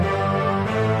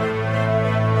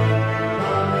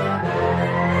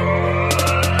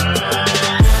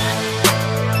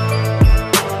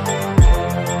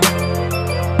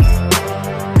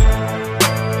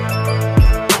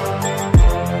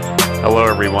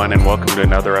everyone, and welcome to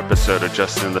another episode of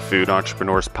Justin the Food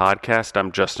Entrepreneurs Podcast.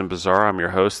 I'm Justin Bizzarro. I'm your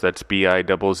host. That's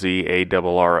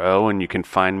Bizzarro, and you can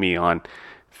find me on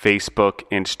Facebook,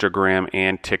 Instagram,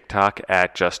 and TikTok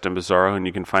at Justin Bizzarro, and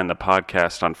you can find the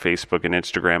podcast on Facebook and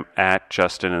Instagram at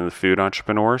Justin and the Food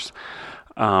Entrepreneurs.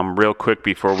 Real quick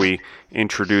before we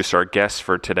introduce our guests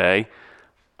for today,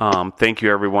 thank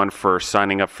you everyone for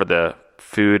signing up for the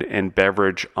Food and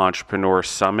Beverage Entrepreneur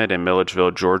Summit in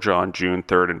Milledgeville, Georgia on June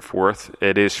 3rd and 4th.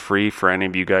 It is free for any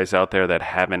of you guys out there that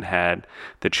haven't had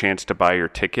the chance to buy your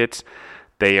tickets.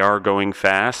 They are going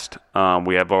fast.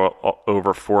 We have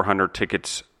over 400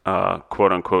 tickets,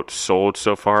 quote unquote, sold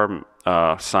so far,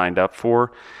 signed up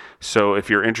for. So if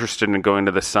you're interested in going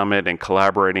to the summit and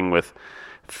collaborating with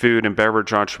food and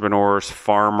beverage entrepreneurs,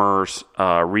 farmers,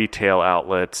 retail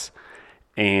outlets,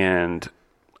 and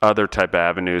other type of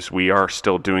avenues, we are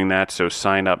still doing that, so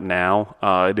sign up now.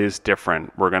 It is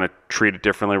different. We're going to treat it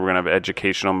differently. We're going to have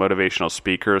educational, motivational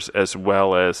speakers, as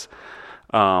well as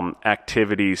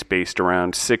activities based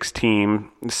around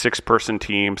six-person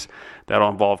teams that'll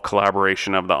involve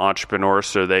collaboration of the entrepreneurs,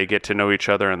 so they get to know each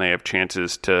other and they have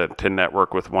chances to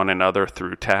network with one another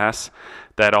through tasks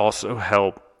that also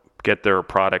help get their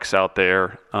products out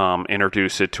there,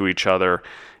 introduce it to each other,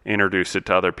 introduce it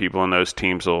to other people, and those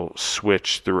teams will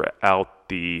switch throughout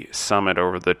the summit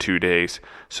over the 2 days.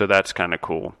 So that's kind of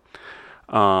cool.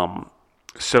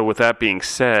 So with that being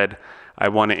said, I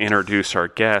want to introduce our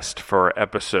guest for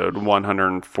episode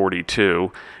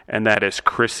 142, and that is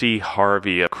Chrissy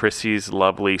Harvey of Chrissy's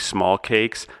Lovely Small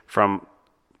Cakes from,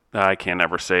 I can't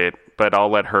ever say it, but I'll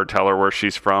let her tell her where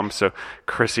she's from. So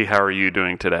Chrissy, how are you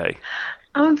doing today?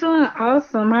 I'm doing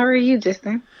awesome. How are you,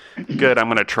 Justin? Good. I'm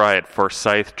going to try it.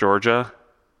 Forsyth, Georgia?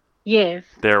 Yes.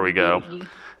 There we go.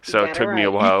 So it took me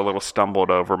a while, a little stumbled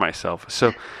over myself.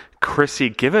 So,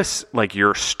 Chrissy, give us like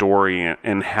your story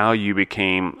and how you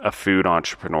became a food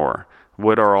entrepreneur.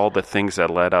 What are all the things that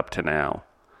led up to now?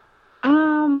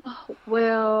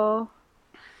 Well,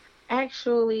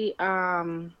 actually,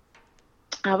 I've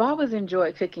always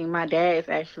enjoyed cooking. My dad is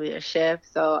actually a chef,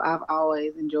 so I've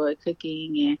always enjoyed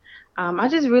cooking, and I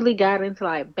just really got into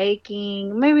like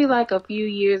baking maybe like a few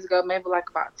years ago, maybe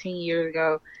like about 10 years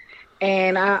ago.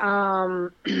 And I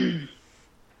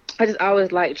I just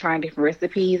always like trying different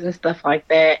recipes and stuff like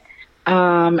that.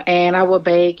 And I would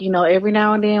bake, every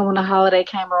now and then when the holiday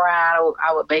came around,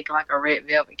 I would bake like a red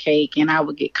velvet cake, and I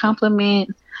would get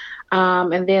compliments.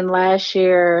 And then last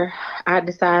year, I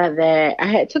decided that I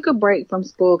had took a break from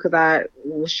school because I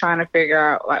was trying to figure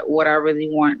out like what I really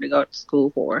wanted to go to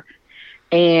school for.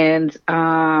 And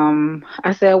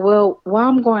I said, well, while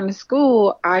I'm going to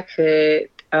school, I could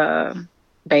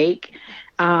bake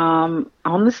on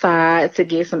the side to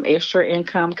get some extra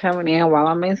income coming in while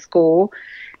I'm in school.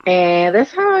 And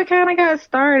that's how I kind of got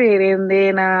started. And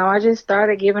then I just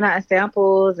started giving out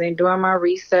samples and doing my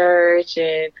research,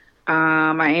 and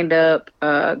I end up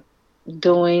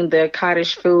doing the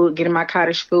cottage food, getting my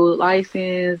cottage food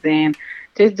license, and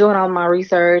just doing all my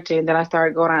research. And then I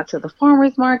started going out to the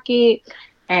farmers market,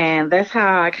 and that's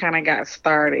how I kind of got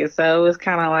started. So it was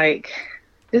kind of like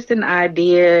just an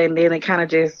idea, and then it kind of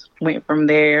just went from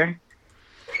there.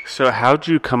 So how'd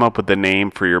you come up with the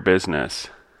name for your business?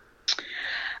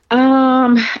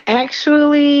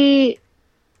 Actually,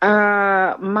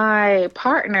 my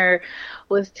partner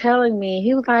was telling me,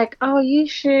 he was like, oh, you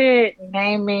should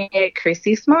name it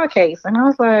Chrissy Small Cakes. And I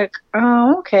was like,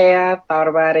 oh, okay. I thought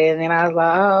about it. And then I was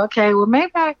like, oh, okay, well,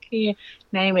 maybe I can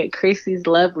name it Chrissy's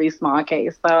Lovely Small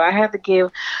Cakes. So I have to give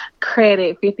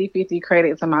credit, 50-50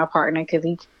 credit to my partner, because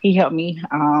he helped me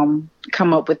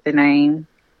come up with the name.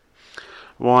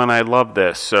 Well, and I love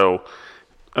this. So,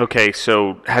 okay,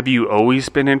 so have you always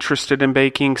been interested in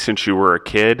baking since you were a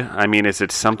kid? I mean, is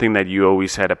it something that you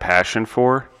always had a passion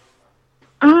for?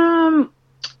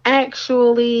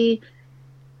 Actually,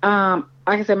 like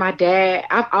I said, my dad,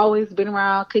 I've always been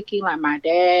around cooking. Like my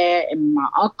dad and my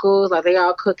uncles, like they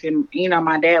all cook. And,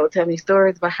 my dad would tell me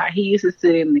stories about how he used to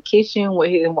sit in the kitchen where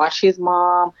he would watch his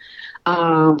mom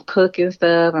cook and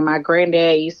stuff. And my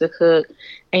granddad used to cook.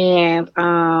 And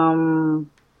I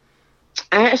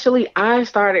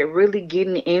started really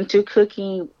getting into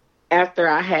cooking after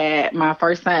I had my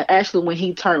first son, actually when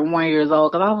he turned 1 year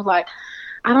old, because I was like,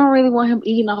 I don't really want him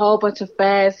eating a whole bunch of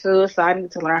fast food, so I need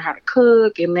to learn how to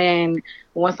cook. And then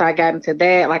once I got into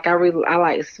that, like I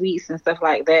like sweets and stuff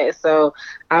like that. So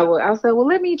I said, well,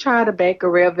 let me try to bake a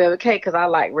red velvet cake, because I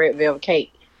like red velvet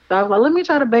cake. So I was like, let me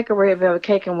try to bake a red velvet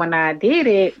cake. And when I did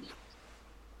it,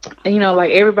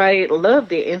 like everybody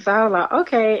loved it. And so I was like,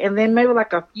 okay. And then maybe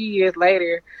like a few years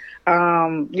later,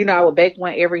 I would bake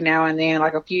one every now and then.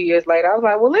 Like a few years later, I was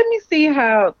like, well, let me see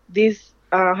how this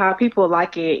how people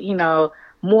like it,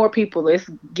 more people, let's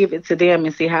give it to them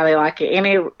and see how they like it. And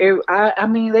I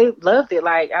mean, they loved it.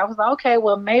 Like, I was like, okay,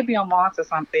 well, maybe I'm on to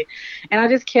something. And I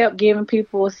just kept giving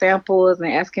people samples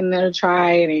and asking them to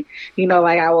try it. And,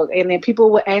 like and then people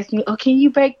would ask me, oh, can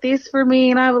you bake this for me?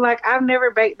 And I was like, I've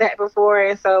never baked that before.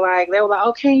 And so, like, they were like,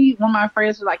 okay, one of my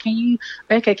friends was like, can you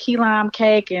bake a key lime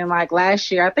cake? And like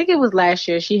last year, I think it was last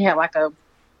year, she had like a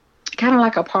kind of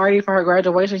like a party for her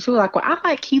graduation. She was like, well, I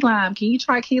like key lime. Can you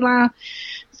try key lime?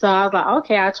 So I was like,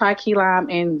 okay, I'll try key lime,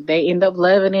 and they end up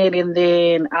loving it. And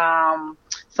then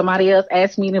somebody else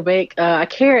asked me to bake a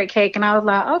carrot cake, and I was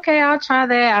like, okay, I'll try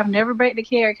that. I've never baked a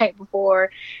carrot cake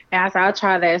before, and I said, I'll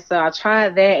try that. So I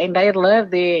tried that, and they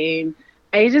loved it, and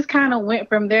it just kind of went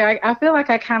from there. I feel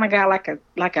like I kind of got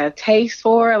like a taste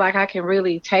for it, like I can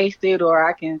really taste it, or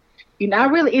I can, I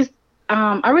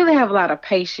really have a lot of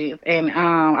patience, and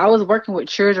I was working with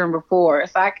children before,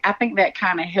 so I think that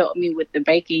kind of helped me with the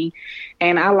baking.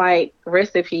 And I like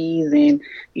recipes, and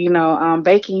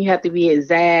baking, you have to be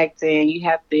exact, and you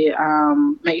have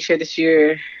to make sure that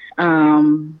you're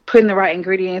putting the right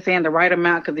ingredients in the right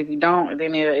amount, because if you don't,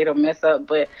 then it'll mess up.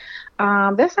 But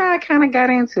that's how I kind of got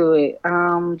into it.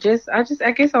 I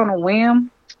guess on a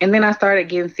whim, and then I started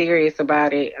getting serious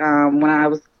about it when I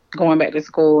was going back to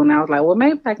school, and I was like, well,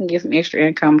 maybe I can get some extra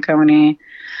income coming in.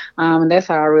 And that's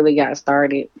how I really got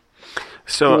started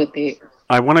with it.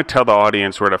 I want to tell the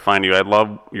audience where to find you. I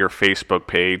love your Facebook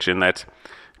page, and that's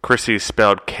Chrissie,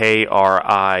 spelled KRISSIE''S,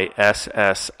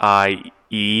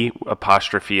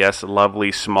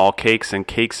 Lovely Small Cakes, and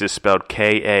cakes is spelled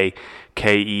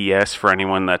KAKES for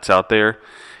anyone that's out there.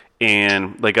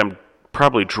 And like, I'm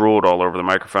probably drooled all over the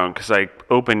microphone because I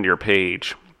opened your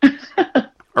page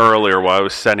earlier while I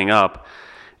was setting up,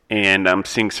 and I'm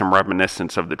seeing some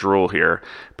reminiscence of the drool here.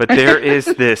 But there is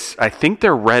this, I think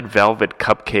they're red velvet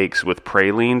cupcakes with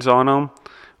pralines on them,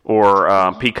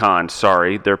 or pecans,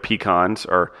 sorry. They're pecans,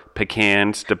 or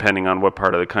pecans, depending on what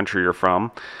part of the country you're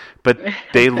from. But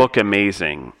they look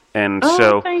amazing. And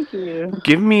so thank you.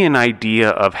 Give me an idea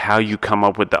of how you come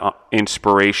up with the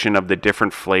inspiration of the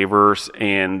different flavors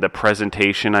and the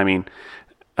presentation. I mean,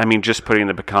 just putting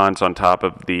the pecans on top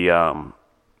of the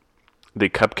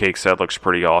cupcakes, that looks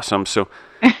pretty awesome. So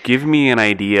give me an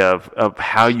idea of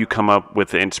how you come up with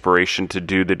the inspiration to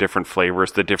do the different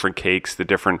flavors, the different cakes, the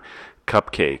different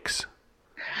cupcakes.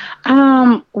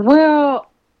 Well,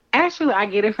 actually, I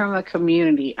get it from the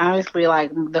community. Honestly,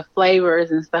 like the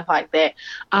flavors and stuff like that.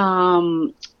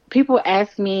 People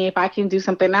ask me if I can do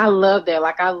something. I love that.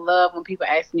 Like, I love when people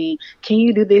ask me, can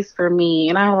you do this for me?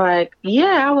 And I'm like,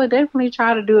 yeah, I would definitely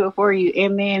try to do it for you.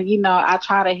 And then, I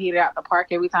try to hit it out the park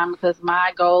every time, because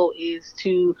my goal is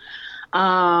to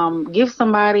give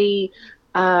somebody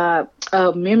a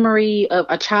memory, of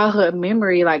a childhood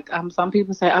memory. Like, some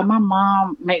people say, oh, my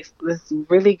mom makes this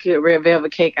really good red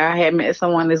velvet cake. I had met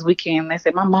someone this weekend. They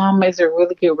said, my mom makes a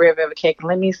really good red velvet cake.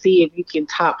 Let me see if you can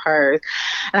top hers.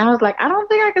 And I was like, I don't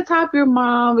think I can top your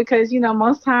mom, because,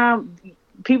 most time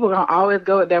people don't always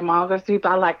go with their moms. Or people,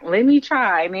 I like, let me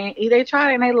try. And then they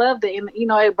tried it and they loved it. And,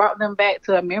 it brought them back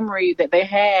to a memory that they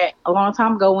had a long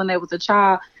time ago when they was a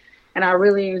child. And I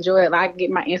really enjoy it. Like, I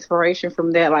get my inspiration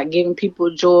from that, like giving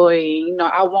people joy.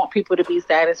 I want people to be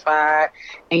satisfied.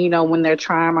 And, when they're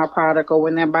trying my product or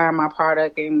when they're buying my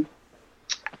product. And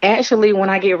actually, when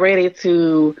I get ready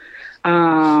to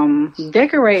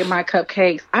decorate my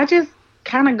cupcakes, I just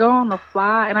kind of go on the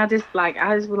fly. And I just be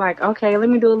like, okay, let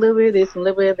me do a little bit of this and a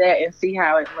little bit of that and see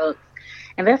how it looks.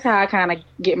 And that's how I kind of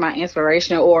get my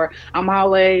inspiration. Or I'm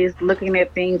always looking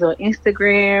at things on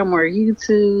Instagram or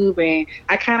YouTube, and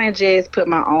I kind of just put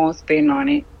my own spin on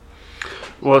it.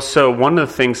 Well, so one of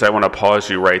the things I want to pause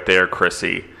you right there,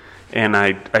 Chrissie, and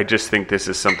I just think this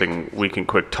is something we can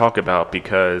quick talk about,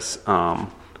 because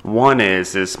one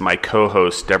is my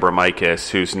co-host, Deborah Mikas,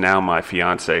 who's now my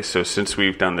fiance. So since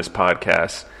we've done this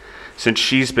podcast, since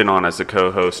she's been on as a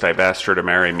co-host, I've asked her to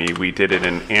marry me. We did it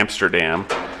in Amsterdam.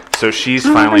 So she's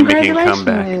finally making a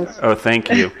comeback. Oh, thank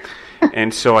you.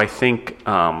 And so I think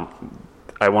I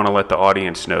want to let the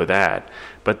audience know that.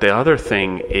 But the other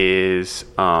thing is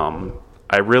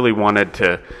I really wanted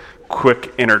to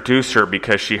quick introduce her,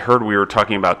 because she heard we were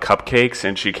talking about cupcakes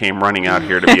and she came running out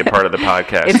here to be a part of the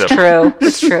podcast.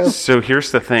 It's true. So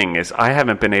here's the thing is, I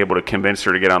haven't been able to convince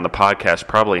her to get on the podcast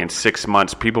probably in 6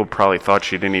 months. People probably thought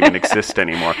she didn't even exist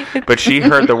anymore. But she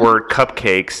heard the word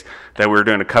cupcakes, that we were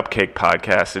doing a cupcake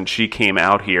podcast, and she came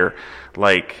out here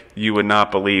like you would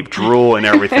not believe, drool and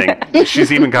everything.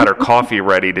 She's even got her coffee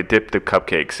ready to dip the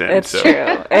cupcakes in. It's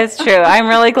true. It's true. I'm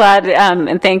really glad,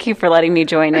 and thank you for letting me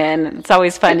join in. It's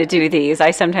always fun to do these.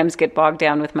 I sometimes get bogged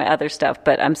down with my other stuff,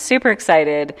 but I'm super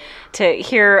excited to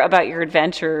hear about your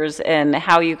adventures and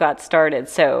how you got started.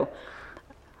 So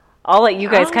I'll let you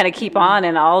guys kind of keep on,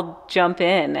 and I'll jump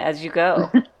in as you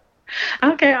go.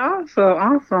 Okay,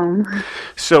 awesome.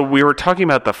 So we were talking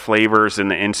about the flavors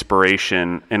and the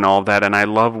inspiration and all that, and I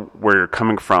love where you're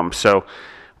coming from. So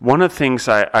one of the things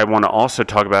I want to also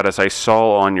talk about is I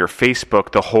saw on your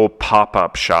Facebook the whole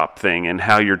pop-up shop thing and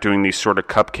how you're doing these sort of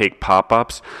cupcake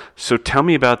pop-ups. So tell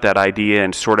me about that idea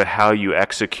and sort of how you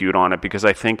execute on it, because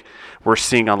I think we're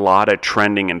seeing a lot of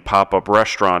trending in pop-up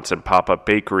restaurants and pop-up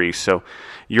bakeries. So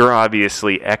you're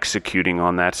obviously executing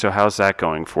on that. So how's that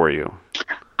going for you?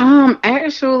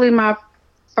 Actually, my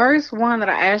first one that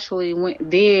I actually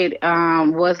did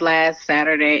was last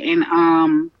Saturday,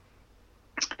 and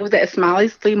it was at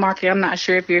Smiley's Flea Market. I'm not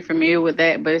sure if you're familiar with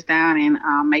that, but it's down in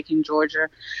Macon, Georgia.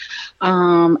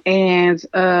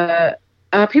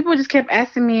 People just kept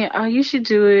asking me, "Oh, you should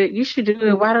do it. You should do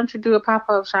it. Why don't you do a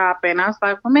pop-up shop?" And I was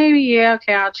like, "Well, maybe, yeah,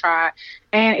 okay, I'll try."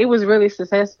 And it was really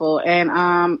successful. And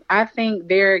I think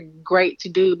they're great to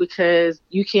do because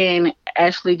you can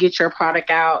actually get your product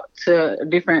out to a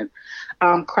different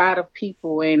crowd of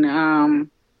people. And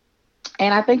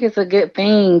I think it's a good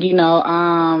thing,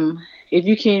 if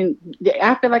you can.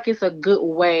 I feel like it's a good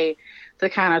way to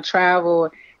kind of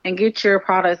travel and get your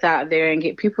products out there and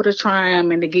get people to try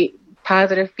them and to get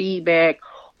positive feedback,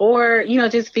 or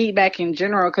just feedback in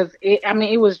general, because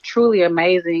it was truly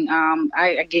amazing.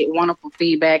 I get wonderful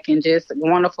feedback and just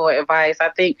wonderful advice. I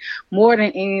think more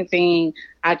than anything,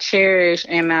 I cherish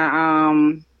and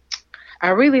I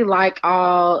really like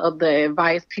all of the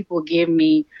advice people give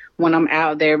me when I'm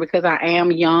out there, because I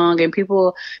am young and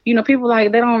people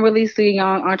like, they don't really see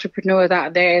young entrepreneurs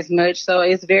out there as much. So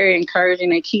it's very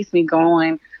encouraging. It keeps me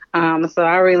going. So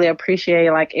I really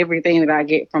appreciate like everything that I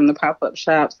get from the pop-up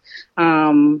shops.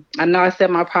 I know I sell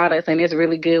my products and it's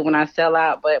really good when I sell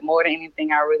out, but more than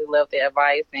anything, I really love the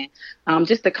advice and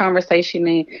just the conversation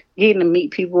and getting to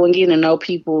meet people and getting to know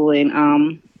people.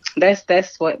 And that's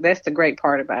the great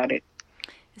part about it.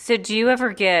 So do you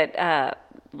ever get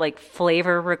like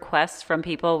flavor requests from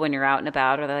people when you're out and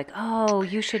about, or they're like, "Oh,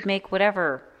 you should make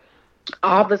whatever"?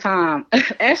 All the time.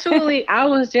 Actually, I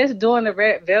was just doing the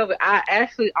red velvet. I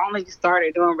actually only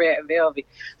started doing red velvet.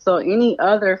 So any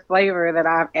other flavor that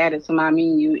I've added to my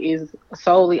menu is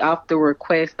solely off the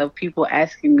request of people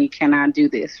asking me, can I do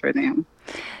this for them?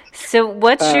 So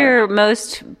what's your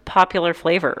most popular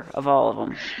flavor of all of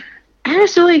them?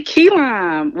 Actually, key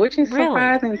lime, which is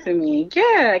surprising to me.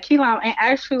 Yeah, key lime. And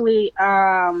actually,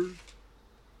 I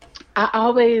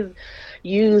always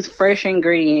use fresh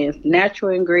ingredients,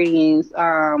 natural ingredients.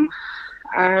 I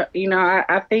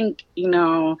think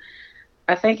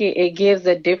it gives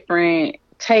a different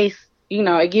taste.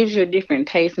 It gives you a different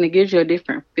taste and it gives you a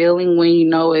different feeling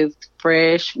when it's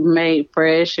fresh, made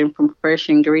fresh and from fresh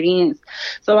ingredients.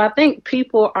 So I think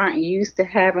people aren't used to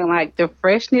having like the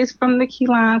freshness from the key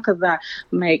lime, because I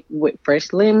make with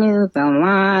fresh lemons and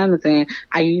limes, and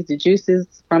I use the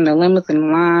juices from the lemons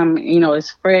and lime.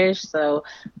 It's fresh. So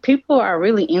people are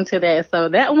really into that. So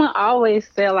that one always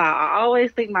sell out. I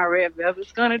always think my red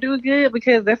velvet's gonna do good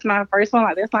because that's my first one.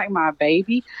 Like, that's like my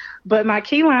baby. But my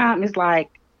key lime is like,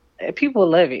 people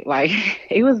love it. Like,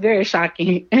 it was very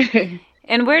shocking.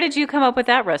 And where did you come up with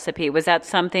that recipe? Was that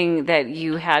something that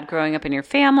you had growing up in your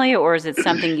family, or is it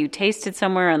something you tasted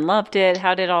somewhere and loved it?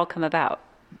 How did it all come about?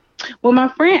 Well, my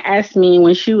friend asked me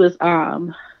when she was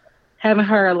having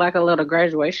her like a little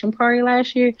graduation party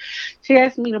last year. She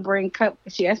asked me to bring my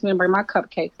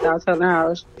cupcakes. I was telling her I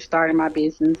was starting my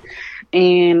business,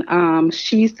 and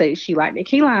she said she liked the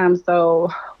key lime.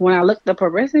 So when I looked up a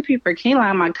recipe for key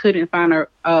lime, I couldn't find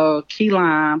a key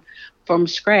lime from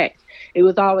scratch. It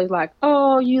was always like,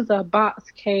 oh, use a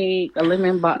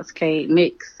lemon box cake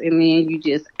mix, and then you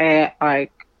just add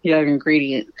like your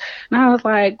ingredients. And I was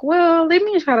like, well, let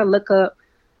me try to look up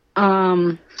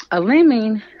a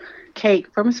lemon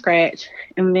cake from scratch,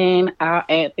 and then I'll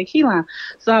add the key lime.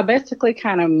 So I basically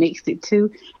kind of mixed it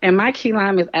too. And my key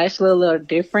lime is actually a little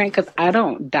different because I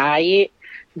don't dye it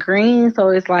green. So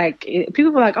it's like,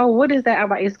 people are like, oh, what is that? I'm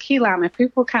like, it's key lime. And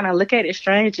people kind of look at it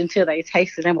strange until they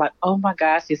taste it. I'm like, oh my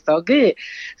gosh, it's so good.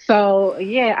 So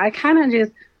yeah, I kind of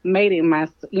just made it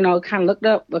kind of looked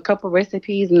up a couple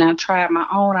recipes and I tried my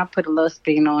own. I put a little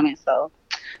spin on it. So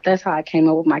that's how I came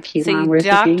up with my key lime recipe.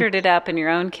 So you doctored it up in your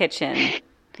own kitchen.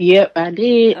 Yep, I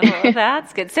did. Oh,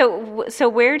 that's good. So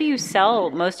where do you sell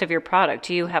most of your product?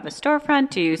 Do you have a storefront?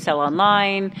 Do you sell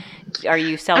online? Are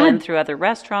you selling through other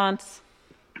restaurants?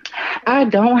 I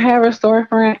don't have a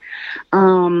storefront.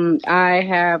 I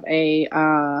have a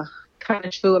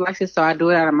cottage food license, so I do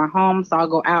it out of my home. So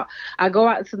I go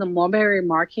out to the Mulberry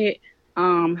Market.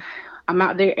 I'm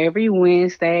out there every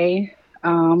Wednesday,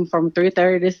 from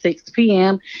 3:30 to 6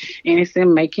 p.m. and it's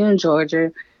in Macon,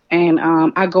 Georgia. And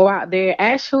I go out there.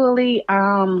 Actually,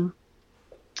 I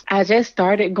just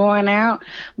started going out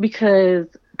because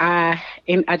I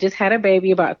just had a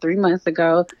baby about 3 months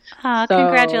ago. So,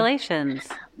 congratulations.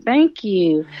 Thank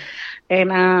you.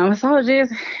 And so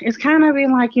it's kind of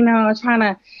been like, trying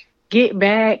to get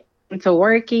back into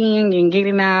working and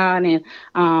getting out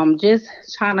and just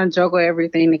trying to juggle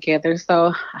everything together.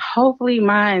 So hopefully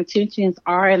my intentions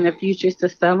are in the future to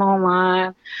sell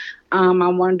online. I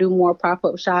want to do more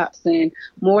pop-up shops and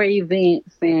more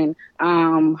events, and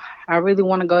I really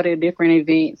want to go to different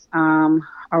events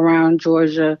around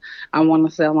Georgia. I want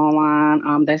to sell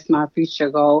online. That's my future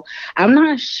goal. I'm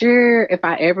not sure if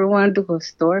I ever want to do a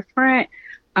storefront,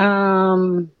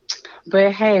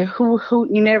 but hey, who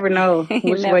you never know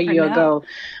which way you'll go.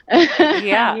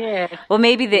 Yeah. Yeah. Well,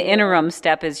 maybe the interim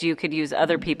step is you could use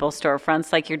other people's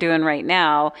storefronts like you're doing right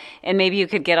now, and maybe you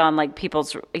could get on like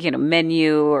people's,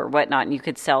 menu or whatnot, and you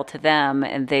could sell to them,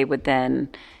 and they would then,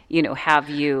 have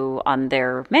you on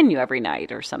their menu every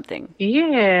night or something.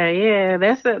 Yeah.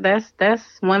 That's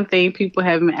one thing people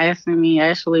have been asking me.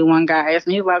 Actually, one guy asked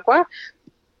me, like, "Well,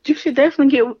 you should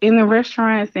definitely get in the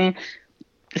restaurants and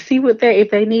see if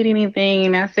they need anything."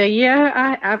 And I said,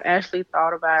 yeah, I've actually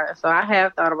thought about it. So I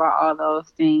have thought about all those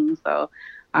things. So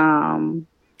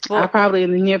I probably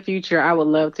in the near future, I would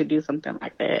love to do something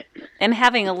like that. And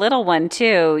having a little one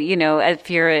too, if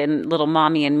you're in little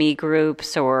mommy and me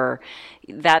groups or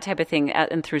that type of thing,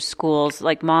 and through schools,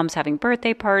 like moms having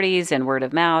birthday parties and word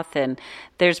of mouth. And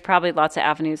there's probably lots of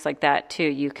avenues like that too.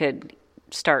 You could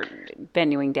start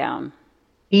venuing down.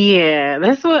 Yeah,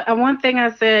 that's one thing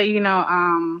I said,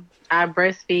 I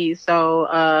breastfeed.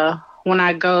 So when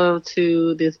I go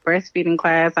to this breastfeeding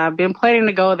class, I've been planning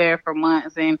to go there for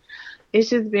months, and it's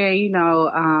just been,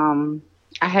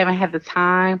 I haven't had the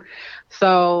time.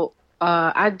 So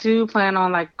I do plan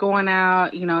on like going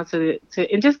out, to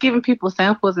and just giving people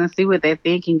samples and see what they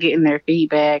think and getting their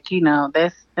feedback.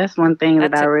 That's one thing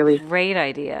that I really. That's a great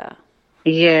idea.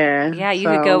 Yeah. Yeah, you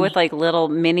could go with like little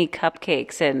mini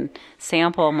cupcakes and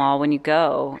sample them all when you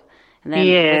go. And then with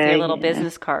your little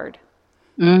business card.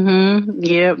 Mm-hmm.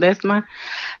 Yeah,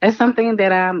 that's something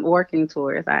that I'm working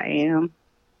towards. I am.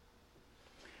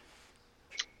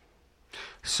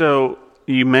 So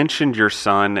you mentioned your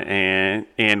son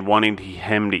and wanting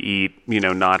him to eat,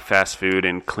 not fast food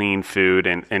and clean food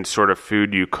and sort of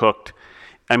food you cooked.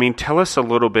 I mean, tell us a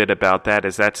little bit about that.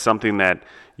 Is that something that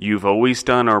you've always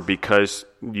done, or because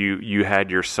you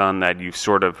had your son that you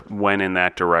sort of went in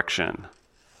that direction?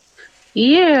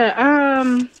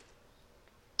 Yeah.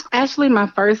 Actually, my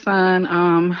first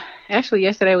son,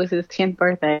 yesterday was his 10th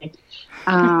birthday.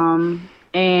 And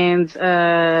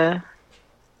I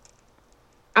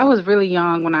was really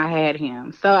young when I had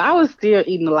him. So I was still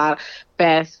eating a lot of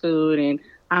fast food,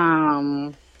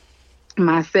 and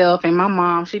myself and my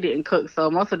mom, she didn't cook. So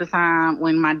most of the time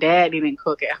when my dad didn't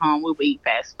cook at home, we would eat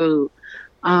fast food.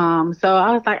 So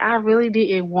I was like, I really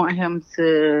didn't want him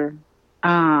to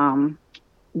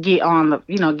get on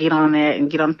that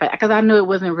and get on fat, because I knew it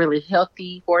wasn't really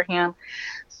healthy for him.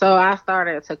 So I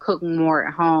started to cook more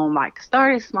at home, like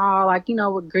started small, like,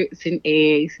 with grits and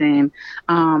eggs and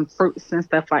fruits and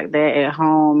stuff like that at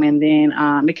home. And then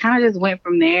it kind of just went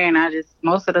from there. And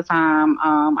most of the time,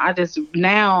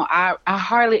 I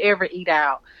hardly ever eat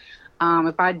out.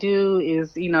 If I do,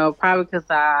 is, probably because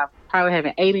I probably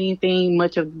haven't ate anything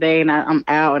much of the day and I'm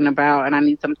out and about and I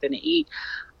need something to eat.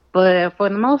 But for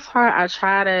the most part, I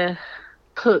try to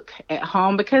cook at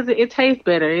home because it tastes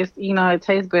better. It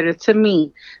tastes better to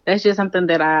me. That's just something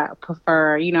that I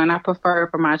prefer, and I prefer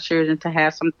for my children to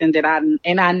have something that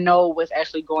I know what's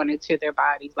actually going into their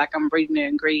bodies. Like I'm reading the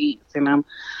ingredients and I'm,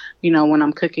 when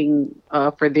I'm cooking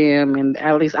for them, and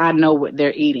at least I know what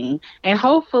they're eating. And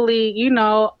hopefully,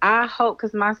 I hope,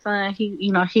 because my son,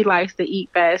 he likes to eat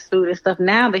fast food and stuff.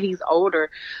 Now that he's older,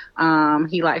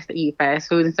 he likes to eat fast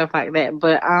food and stuff like that.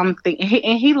 But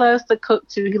he loves to cook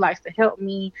too. He likes to help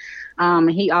me.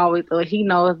 He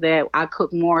knows that I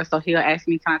cook more, so he'll ask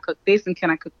me, can I cook this and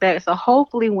can I cook that? So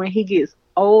hopefully when he gets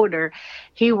older,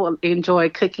 he will enjoy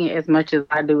cooking as much as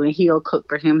I do, and he'll cook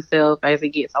for himself as he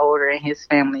gets older and his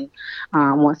family,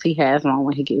 once he has one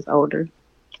when he gets older.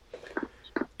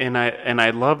 And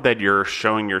I love that you're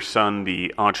showing your son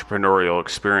the entrepreneurial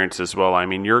experience as well. I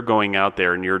mean, you're going out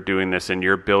there and you're doing this and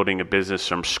you're building a business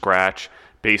from scratch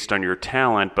based on your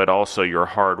talent, but also your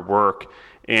hard work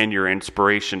and your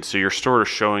inspiration. So you're sort of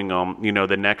showing them,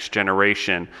 the next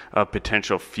generation of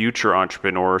potential future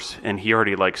entrepreneurs. And he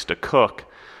already likes to cook.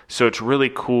 So it's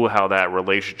really cool how that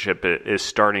relationship is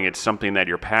starting. It's something that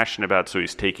you're passionate about, so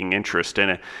he's taking interest in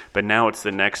it. But now it's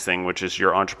the next thing, which is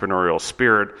your entrepreneurial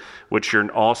spirit, which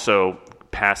you're also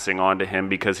passing on to him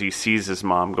because he sees his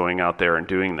mom going out there and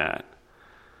doing that.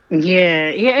 Yeah,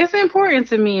 it's important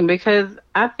to me because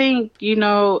I think, you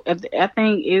have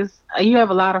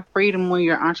a lot of freedom when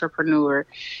you're an entrepreneur.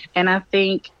 And I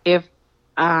think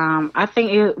I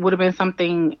think it would have been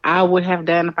something I would have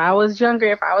done if I was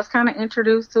younger, if I was kind of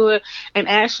introduced to it. And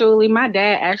actually, my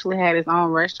dad actually had his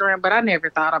own restaurant, but I never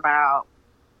thought about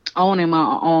owning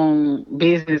my own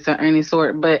business or any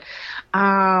sort. But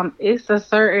it's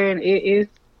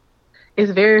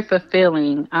very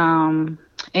fulfilling. And,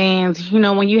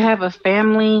 when you have a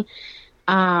family,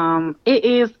 I'm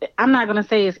not going to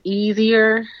say it's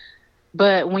easier,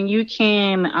 but when you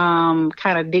can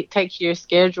kind of dictate your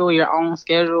schedule, your own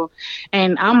schedule,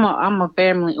 and I'm a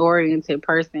family oriented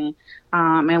person,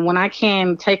 and when I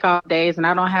can take off days and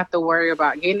I don't have to worry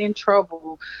about getting in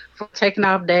trouble for taking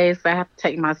off days, I have to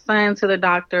take my son to the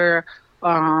doctor,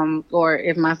 or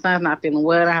if my son's not feeling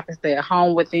well, I have to stay at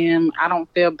home with him. I don't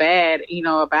feel bad,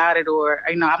 about it, or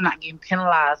I'm not getting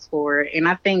penalized for it, and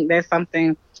I think that's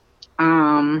something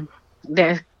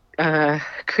that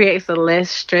creates a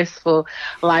less stressful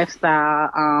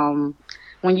lifestyle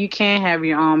when you can have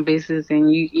your own business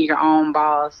and you're your own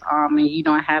boss, and you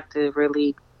don't have to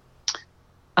really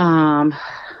you're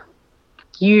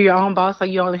your own boss, so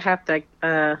you only have to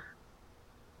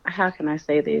how can I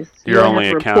say this? You're only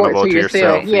accountable to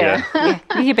yourself. Yeah.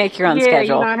 You make your own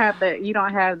schedule. You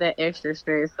don't have that extra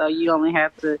stress, so you only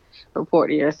have to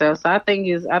report to yourself. So I think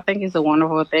it's a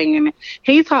wonderful thing. And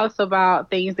he talks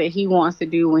about things that he wants to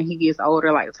do when he gets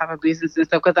older, like the type of business and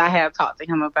stuff, because I have talked to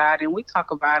him about it and we talk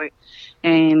about it.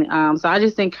 And so I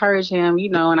just encourage him,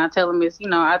 and I tell him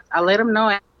I let him know,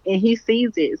 and he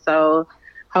sees it. So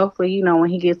hopefully, when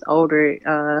he gets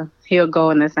older, he'll go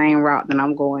in the same route that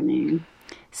I'm going in.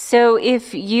 So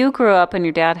if you grew up and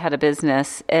your dad had a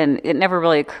business and it never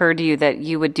really occurred to you that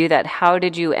you would do that, how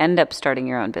did you end up starting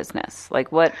your own business?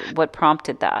 Like what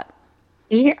prompted that?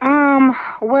 Yeah, I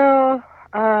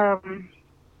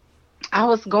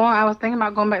was thinking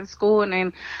about going back to school, and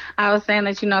then I was saying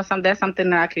that, that's something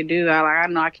that I could do. I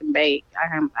know I can bake. I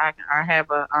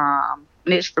have a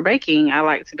niche for baking. I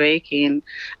like to bake, and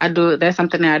that's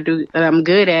something that I do, that I'm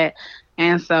good at.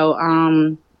 And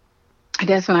so,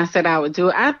 that's when I said I would do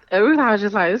it. I was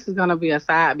just like, this is going to be a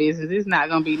side business. It's not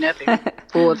going to be nothing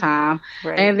full time.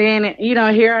 Right. And then,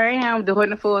 here I am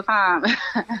doing it full time.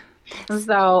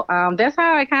 So that's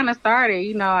how I kind of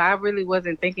started. I really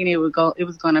wasn't thinking it was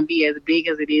going to be as big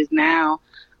as it is now,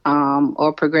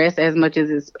 or progress as much as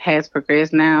it has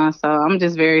progressed now. So I'm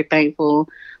just very thankful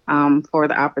for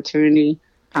the opportunity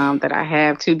that I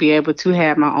have to be able to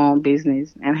have my own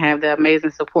business and have the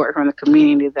amazing support from the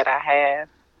community that I have.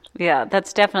 Yeah,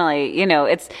 that's definitely,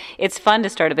 it's fun to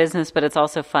start a business, but it's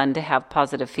also fun to have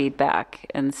positive feedback.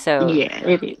 And so, yeah,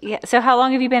 it is. Yeah. So how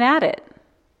long have you been at it?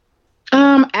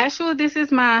 Actually, this is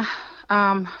my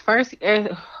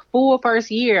full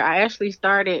first year. I actually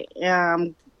started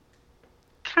kind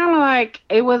of like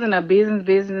it wasn't a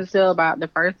business until about the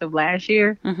first of last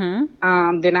year.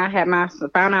 Mm-hmm. Then I had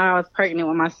found out I was pregnant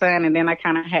with my son, and then I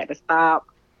kind of had to stop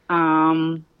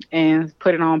and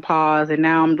put it on pause. And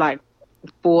now I'm like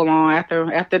full on. After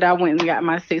that, I went and got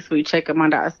my 6-week checkup. My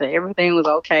doctor said everything was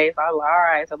okay. So I was like, all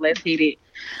right, so let's hit it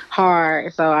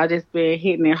hard. So I just been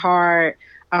hitting it hard,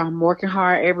 working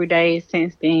hard every day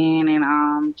since then,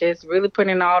 and just really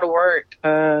putting in all the work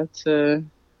to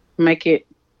make it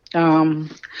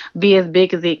be as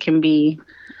big as it can be.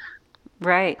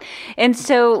 Right. And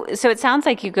so it sounds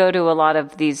like you go to a lot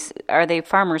of these, are they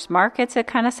farmers markets, it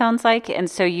kind of sounds like? And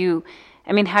so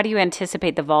how do you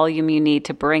anticipate the volume you need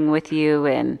to bring with you?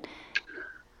 And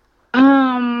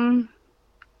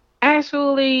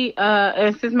actually,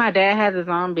 since my dad has his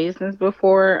own business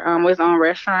before, his own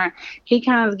restaurant, he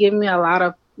kind of given me a lot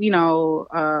of,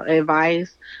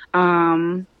 advice.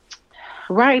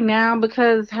 Right now,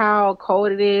 because how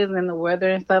cold it is and the weather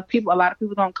and stuff, a lot of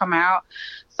people don't come out.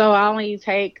 So I only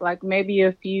take like maybe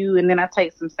a few, and then I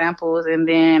take some samples, and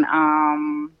then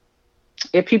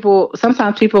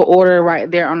sometimes people order right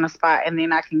there on the spot, and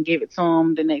then I can give it to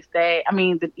them the next day.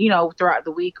 Throughout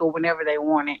the week or whenever they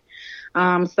want it.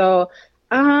 So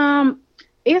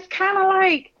it's kind of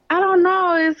like I don't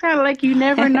know. It's kind of like you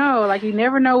never know. Like you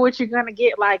never know what you're gonna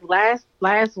get. Like last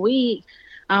week,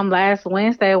 last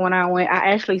Wednesday when I went,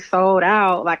 I actually sold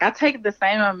out. Like I take the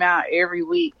same amount every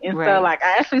week, and Right. so like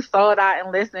I actually sold out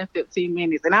in less than 15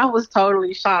 minutes, and I was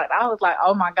totally shocked. I was like,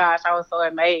 oh my gosh, I was so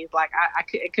amazed. Like I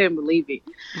couldn't believe it.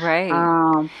 Right.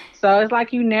 So it's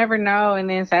like you never know. And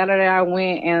then Saturday I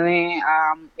went, and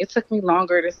then it took me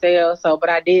longer to sell. So, but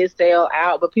I did sell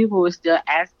out. But people were still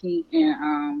asking,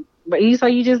 and but you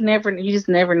just never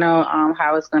know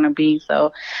how it's gonna be.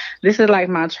 So this is like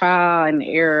my trial and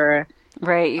error.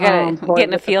 Right. You got to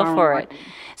get a feel for it.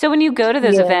 So when you go to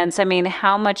those events, I mean,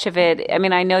 how much of it, I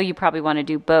mean, I know you probably want to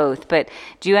do both, but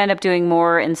do you end up doing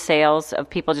more in sales of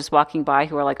people just walking by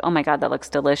who are like, oh my God, that looks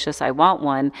delicious, I want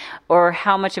one? Or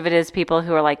how much of it is people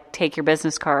who are like, take your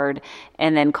business card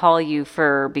and then call you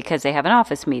because they have an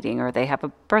office meeting or they have a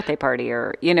birthday party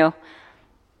or, you know,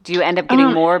 do you end up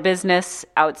getting more business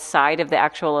outside of the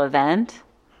actual event?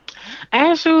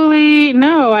 Actually,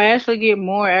 no. I actually get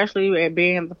more actually at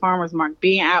being at the farmer's market,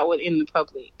 being out within the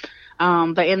public.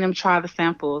 Letting them try the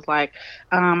samples. Like,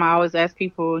 I always ask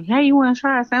people, hey, you want to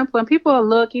try a sample? And people will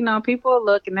look, and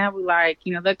they'll be like,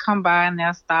 they'll come by and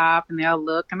they'll stop and they'll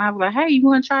look. And I'll be like, hey, you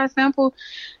want to try a sample?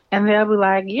 And they'll be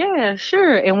like, yeah,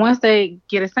 sure. And once they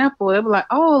get a sample, they'll be like,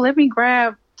 oh, let me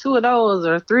grab 2 of those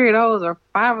or 3 of those or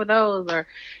 5 of those,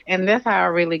 and that's how I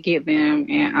really get them.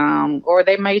 And or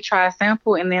they may try a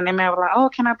sample and then they may be like, oh,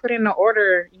 can I put in an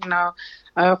order,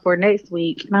 for next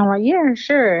week? And I'm like, yeah,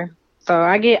 sure. So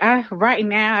as of right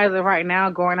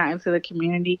now, going out into the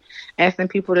community, asking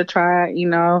people to try,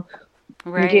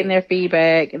 Right. and getting their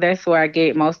feedback. That's where I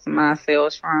get most of my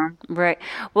sales from. Right.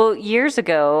 Well, years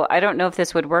ago, I don't know if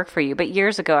this would work for you, but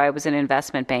years ago I was in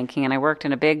investment banking and I worked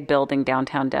in a big building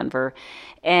downtown Denver.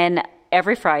 And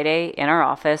every Friday in our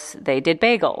office, they did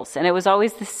bagels. And it was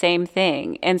always the same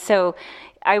thing. And so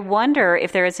I wonder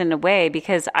if there isn't a way,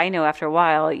 because I know after a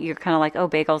while, you're kind of like, oh,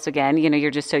 bagels again. You're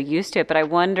just so used to it. But I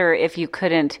wonder if you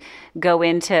couldn't go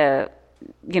into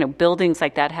buildings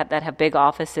like that have big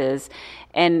offices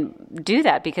and do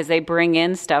that, because they bring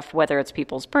in stuff, whether it's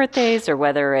people's birthdays or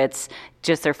whether it's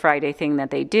just their Friday thing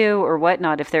that they do or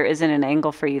whatnot, if there isn't an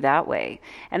angle for you that way.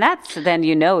 And that's then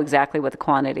exactly what the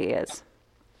quantity is.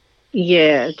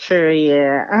 Yeah, true.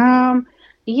 Yeah.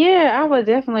 Yeah, I would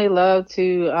definitely love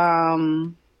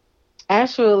to.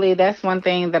 Actually, that's one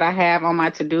thing that I have on my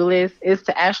to-do list is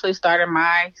to actually start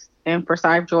in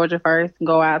Forsyth, Georgia first, and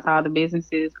go out to all the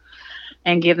businesses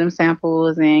and give them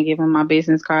samples and give them my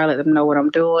business card, let them know what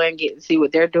I'm doing, get to see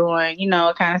what they're doing,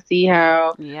 kind of see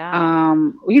how,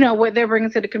 what they're bringing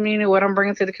to the community, what I'm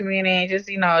bringing to the community,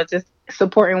 and just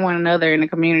supporting one another in the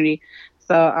community.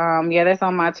 So, that's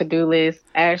on my to-do list,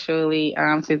 actually,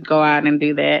 to go out and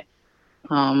do that.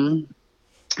 And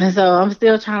so I'm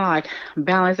still trying to like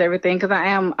balance everything because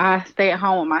I stay at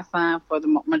home with my son for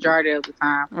the majority of the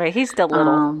time. Right. He's still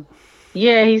little.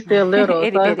 Yeah, he's still little.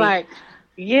 Itty so bitty. It's like,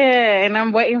 yeah, and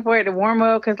I'm waiting for it to warm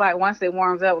up because like once it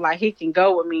warms up, like he can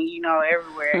go with me,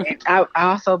 everywhere. And I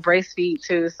also breastfeed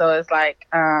too. So it's like,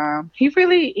 he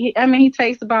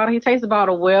tastes the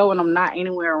bottle well when I'm not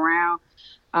anywhere around.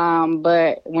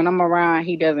 But when I'm around,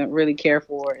 he doesn't really care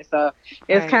for it. So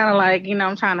it's kind of like,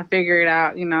 I'm trying to figure it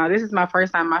out. This is my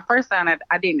first time. My first time,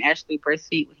 I didn't actually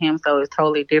breastfeed with him, so it's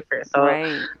totally different. So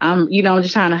I'm,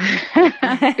 just trying to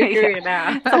figure it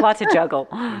out. It's a lot to juggle.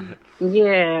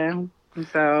 Yeah.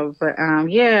 So, but I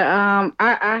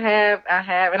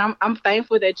have, and I'm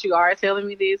thankful that you are telling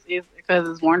me this, is because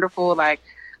it's wonderful. Like,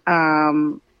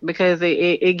 because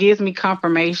it gives me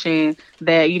confirmation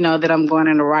that that I'm going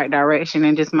in the right direction,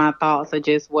 and just my thoughts are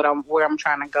just where I'm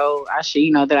trying to go. I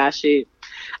shouldn't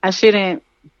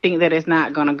think that it's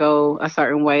not going to go a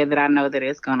certain way, that I know that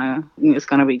it's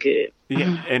gonna be good.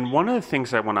 Yeah, and one of the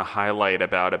things I want to highlight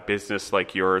about a business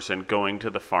like yours and going to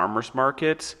the farmers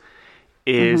markets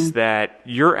is that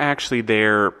you're actually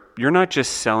there. You're not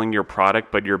just selling your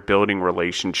product, but you're building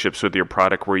relationships with your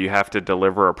product where you have to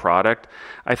deliver a product.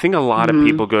 I think a lot of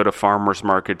people go to farmers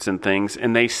markets and things,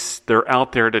 and they're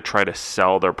out there to try to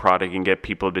sell their product and get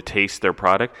people to taste their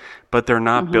product, but they're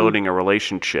not building a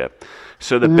relationship.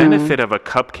 So the benefit of a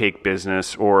cupcake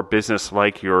business or a business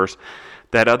like yours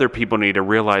that other people need to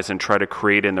realize and try to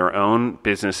create in their own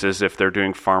businesses if they're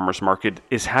doing farmers market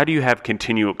is, how do you have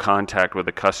continual contact with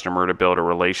a customer to build a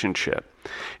relationship?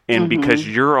 And because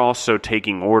you're also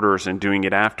taking orders and doing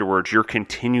it afterwards, you're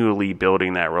continually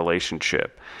building that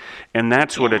relationship. And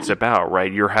that's what it's about,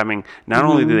 right? You're having, not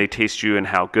only do they taste you and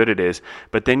how good it is,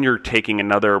 but then you're taking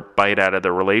another bite out of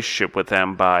the relationship with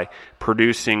them by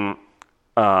producing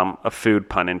a food,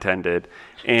 pun intended,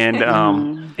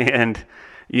 and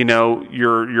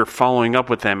you're following up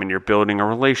with them and you're building a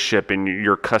relationship and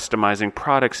you're customizing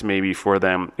products maybe for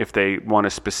them if they want a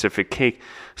specific cake.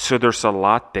 So there's a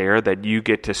lot there that you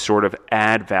get to sort of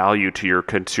add value to your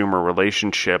consumer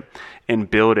relationship and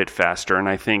build it faster. And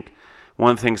I think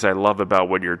one of the things I love about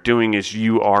what you're doing is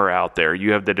you are out there.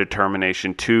 You have the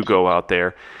determination to go out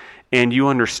there, and you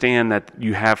understand that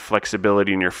you have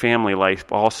flexibility in your family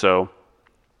life also,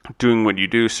 doing what you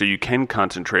do so you can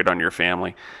concentrate on your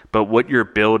family. But what you're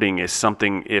building is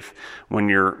something, if when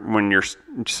your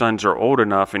sons are old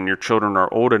enough and your children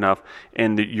are old enough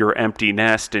and you're empty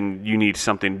nest and you need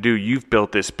something to do, you've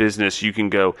built this business you can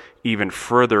go even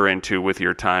further into with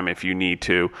your time if you need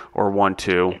to or want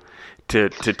to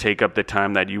take up the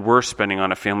time that you were spending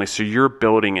on a family. So you're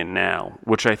building it now,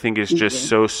 which I think is just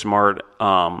so smart.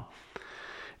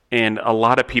 And a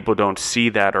lot of people don't see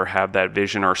that or have that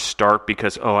vision or start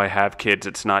because, I have kids,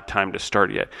 it's not time to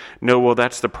start yet. No, well,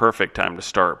 that's the perfect time to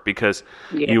start because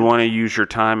you want to use your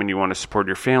time and you want to support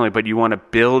your family, but you want to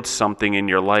build something in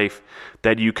your life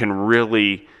that you can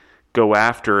really go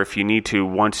after if you need to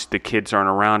once the kids aren't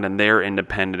around and they're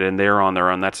independent and they're on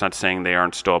their own. That's not saying they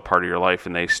aren't still a part of your life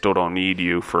and they still don't need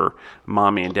you for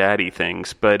mommy and daddy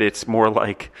things, but it's more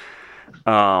like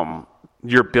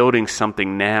you're building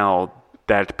something now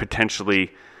that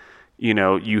potentially,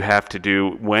 you have to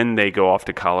do when they go off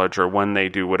to college or when they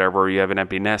do whatever, you have an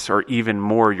empty nest, or even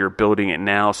more, you're building it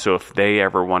now. So if they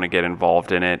ever want to get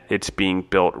involved in it, it's being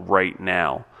built right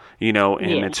now, and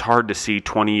it's hard to see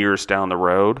 20 years down the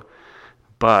road,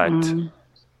 but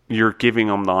you're giving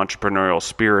them the entrepreneurial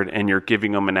spirit and you're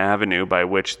giving them an avenue by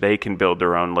which they can build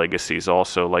their own legacies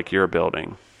also, like you're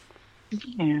building.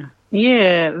 Yeah. I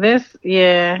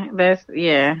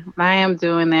am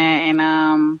doing that, and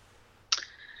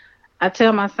I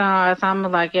tell my son all the time,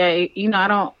 I'm like,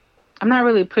 I'm not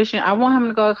really pushing. I want him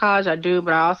to go to college, I do,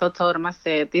 but I also told him, I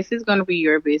said, this is going to be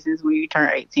your business when you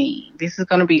turn 18. This is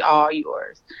going to be all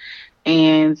yours,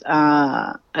 and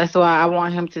that's why I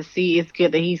want him to see. It's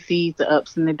good that he sees the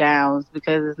ups and the downs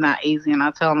because it's not easy, and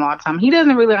I tell him all the time. He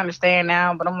doesn't really understand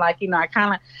now, but I'm like, I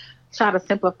kind of try to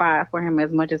simplify it for him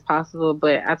as much as possible.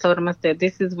 But I told him, I said,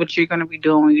 this is what you're going to be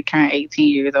doing when you turn 18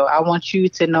 years old. I want you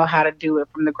to know how to do it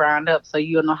from the ground up so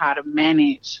you'll know how to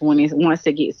manage once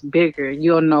it gets bigger.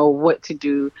 You'll know what to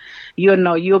do.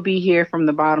 You'll be here from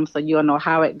the bottom, so you'll know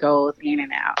how it goes in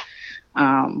and out.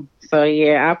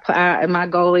 My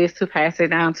goal is to pass it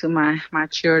down to my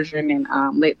children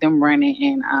and let them run it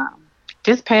and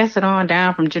just pass it on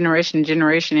down from generation to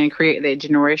generation and create that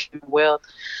generational wealth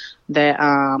that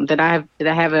I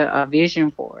have a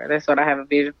vision for. That's what I have a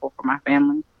vision for my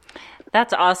family.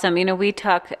 That's awesome.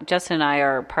 Justin and I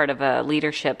are part of a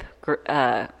leadership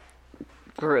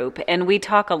group, and we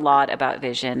talk a lot about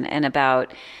vision and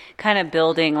about kind of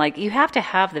building, like, you have to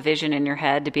have the vision in your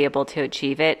head to be able to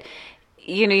achieve it.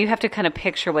 You have to kind of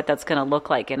picture what that's going to look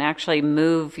like and actually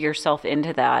move yourself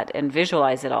into that and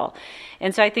visualize it all.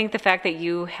 And so I think the fact that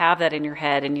you have that in your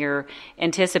head and you're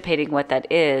anticipating what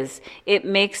that is, it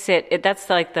makes that's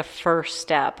like the first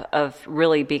step of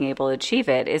really being able to achieve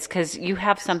it, is because you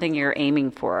have something you're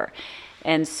aiming for.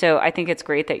 And so I think it's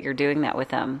great that you're doing that with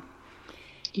them.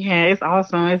 Yeah, it's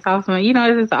awesome. It's awesome. It's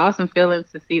just an awesome feeling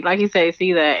to see, like you say,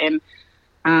 see that.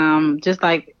 And just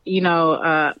like,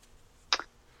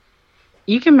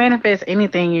 you can manifest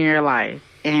anything in your life.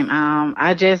 And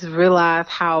I just realized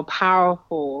how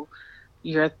powerful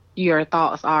your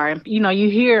thoughts are. And, you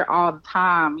hear all the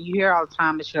time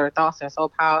that your thoughts are so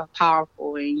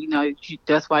powerful. And,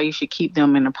 that's why you should keep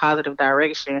them in a positive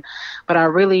direction. But I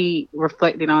really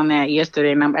reflected on that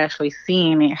yesterday, and I'm actually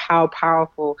seeing it, how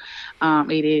powerful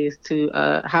it is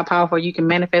how powerful you can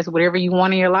manifest whatever you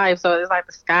want in your life. So it's like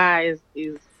the sky is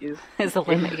the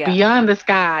limit, beyond the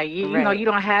sky. You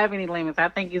don't have any limits. I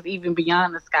think it's even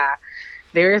beyond the sky.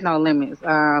 There is no limits.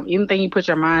 Anything you put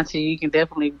your mind to, you can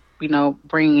definitely,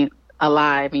 bring it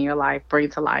alive in your life, bring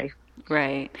it to life.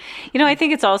 Right. I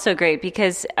think it's also great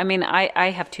because,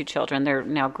 I have 2 children. They're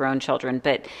now grown children,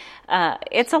 but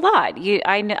it's a lot.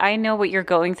 I know what you're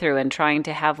going through and trying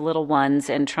to have little ones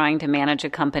and trying to manage a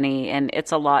company, and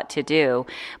it's a lot to do.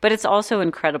 But it's also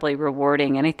incredibly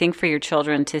rewarding. And I think for your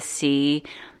children to see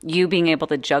you being able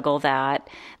to juggle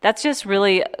that's just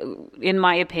really, in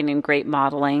my opinion, great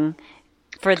modeling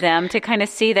for them to kind of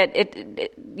see that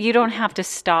you don't have to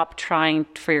stop trying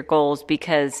for your goals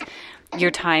because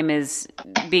your time is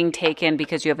being taken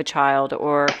because you have a child,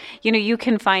 or, you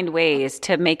can find ways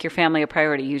to make your family a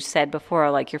priority. You said before,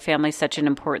 like, your family's such an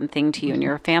important thing to you and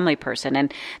you're a family person.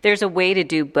 And there's a way to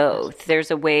do both. There's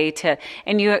a way to,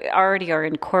 and you already are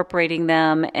incorporating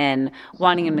them and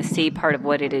wanting them to see part of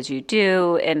what it is you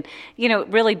do and,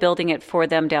 really building it for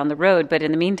them down the road. But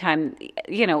in the meantime,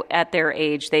 at their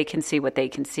age, they can see what they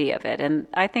can see of it. And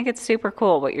I think it's super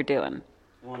cool what you're doing.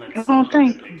 Well, it's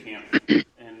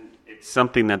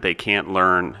something that they can't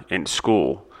learn in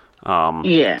school.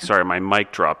 Sorry, my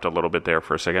mic dropped a little bit there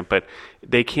for a second, but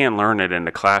they can't learn it in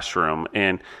the classroom.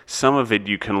 And some of it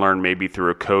you can learn maybe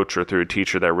through a coach or through a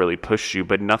teacher that really pushed you,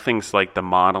 but nothing's like the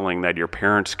modeling that your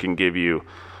parents can give you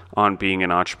on being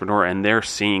an entrepreneur, and they're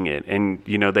seeing it. And,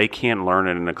 they can't learn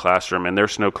it in the classroom, and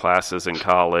there's no classes in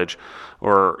college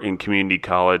or in community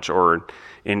college or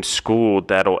in school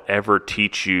that'll ever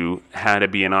teach you how to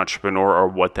be an entrepreneur or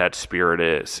what that spirit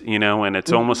is, and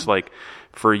it's almost like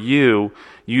for you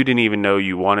didn't even know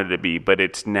you wanted to be, but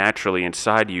it's naturally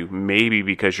inside you, maybe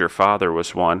because your father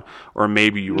was one, or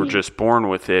maybe you were just born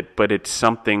with it, but it's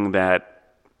something that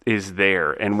is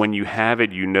there. And when you have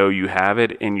it, you have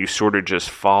it, and you sort of just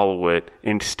follow it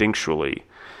instinctually.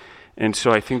 And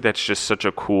so I think that's just such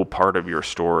a cool part of your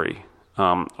story.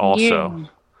 Also.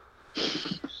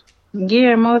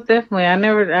 Yeah, most definitely. I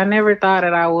never thought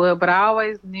that I would, but I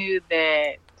always knew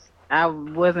that I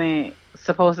wasn't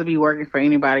supposed to be working for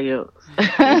anybody else.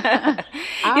 I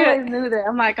always knew that.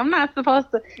 I'm like, I'm not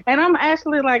supposed to. And I'm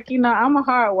actually like, I'm a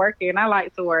hard worker and I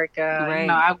like to work. Right.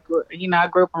 I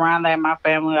grew up around that in my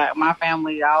family. Like my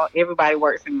family, everybody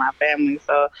works in my family.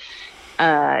 So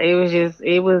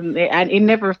it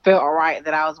never felt right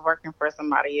that I was working for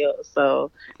somebody else.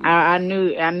 So I knew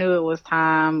it was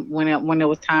time when it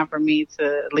was time for me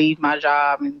to leave my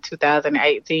job in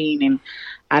 2018, and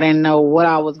I didn't know what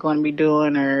I was going to be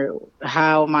doing or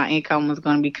how my income was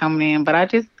going to be coming in. But I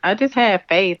just had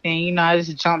faith, and I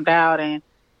just jumped out and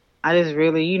I just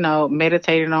really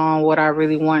meditated on what I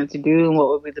really wanted to do and what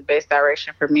would be the best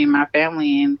direction for me and my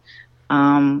family, and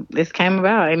this came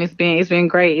about, and it's been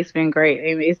great. It's been great.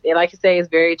 It's like you say, it's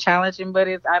very challenging, but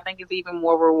I think it's even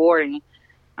more rewarding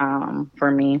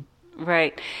for me.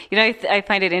 Right. I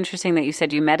find it interesting that you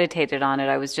said you meditated on it.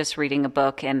 I was just reading a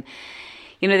book, and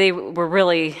they were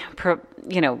really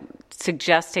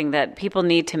suggesting that people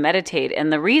need to meditate,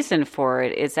 and the reason for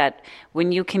it is that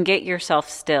when you can get yourself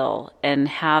still and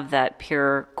have that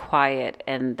pure quiet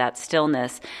and that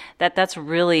stillness, that's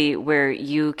really where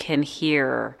you can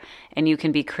hear and you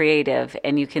can be creative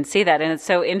and you can see that. And it's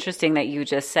so interesting that you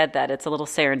just said that. It's a little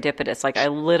serendipitous. Like, I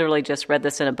literally just read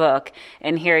this in a book,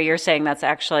 and here you're saying that's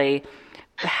actually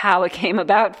how it came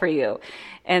about for you.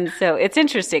 And so it's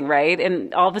interesting, right?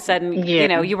 And all of a sudden,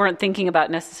 you weren't thinking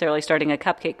about necessarily starting a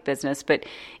cupcake business, but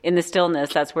in the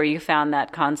stillness, that's where you found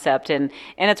that concept. And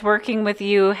it's working with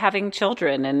you having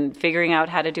children and figuring out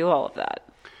how to do all of that.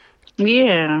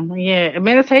 Yeah.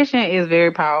 Meditation is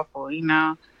very powerful,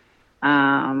 you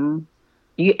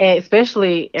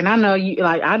especially, and I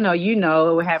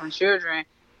know with having children,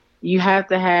 you have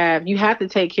to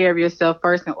take care of yourself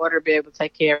first in order to be able to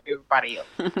take care of everybody else.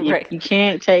 Right. You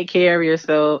can't take care of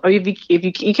yourself, or if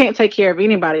you can't take care of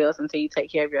anybody else until you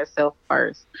take care of yourself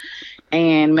first.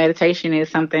 And meditation is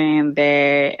something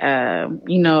that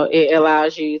it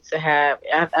allows you to have.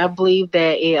 I believe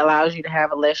that it allows you to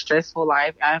have a less stressful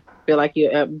life. I feel like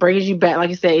it brings you back,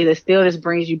 like you said, it still just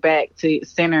brings you back to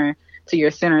your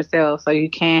center self, so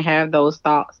you can have those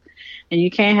thoughts. And you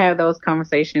can't have those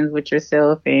conversations with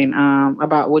yourself and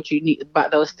about what you need, about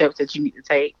those steps that you need to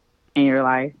take in your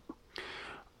life.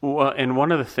 Well, and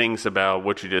one of the things about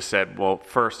what you just said, well,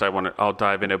 first I'll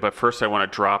dive into it, but first I want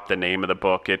to drop the name of the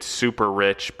book. It's Super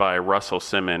Rich by Russell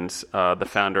Simmons, the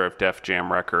founder of Def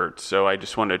Jam Records. So I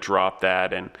just want to drop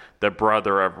that, and the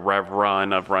brother of Rev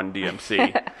Run of Run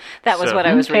DMC. That was what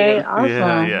I was reading. Awesome.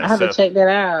 Yeah. I have to check that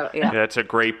out. Yeah, it's a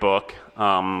great book.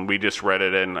 We just read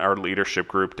it in our leadership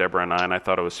group, Deborah and I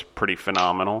thought it was pretty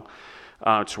phenomenal.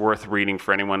 It's worth reading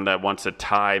for anyone that wants to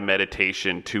tie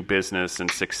meditation to business and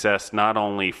success, not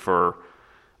only for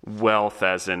wealth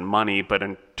as in money, but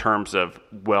in terms of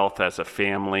wealth as a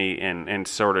family, and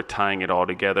sort of tying it all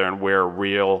together, and where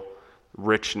real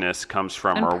richness comes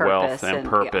from, and or wealth and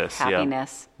purpose.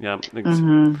 Happiness. Yeah.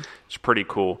 It's pretty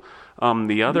cool.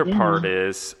 The other part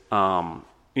is,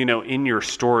 in your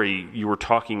story, you were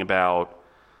talking about,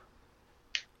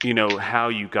 how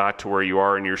you got to where you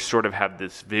are, and you sort of have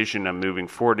this vision of moving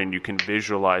forward, and you can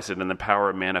visualize it, and the power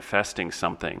of manifesting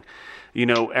something.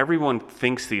 Everyone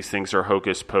thinks these things are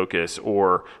hocus pocus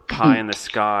or pie in the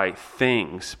sky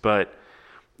things, but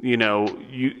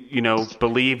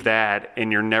believe that,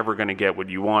 and you're never going to get what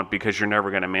you want because you're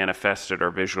never going to manifest it or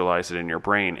visualize it in your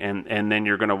brain. And then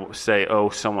you're going to say, oh,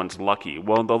 someone's lucky.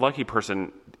 Well, the lucky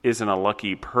person isn't a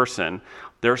lucky person.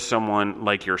 There's someone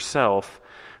like yourself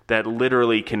that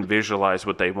literally can visualize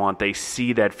what they want. They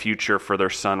see that future for their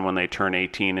son when they turn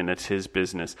 18 and it's his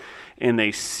business. And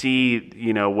they see,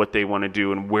 what they want to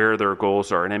do and where their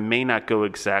goals are. And it may not go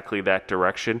exactly that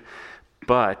direction,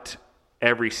 but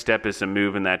every step is a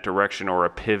move in that direction or a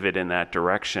pivot in that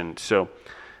direction. So,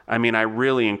 I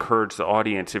really encourage the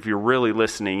audience, if you're really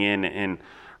listening in and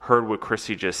heard what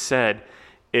Chrissy just said,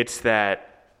 it's that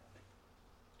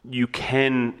you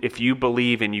can, if you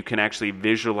believe and you can actually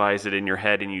visualize it in your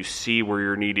head and you see where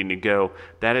you're needing to go,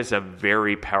 that is a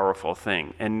very powerful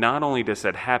thing. And not only does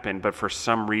that happen, but for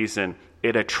some reason,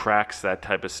 it attracts that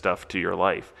type of stuff to your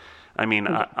life.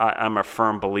 I'm a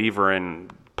firm believer in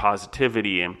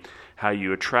positivity and how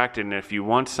you attract it. And if you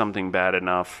want something bad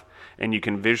enough and you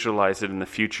can visualize it in the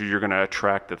future, you're going to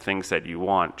attract the things that you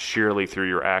want sheerly through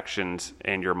your actions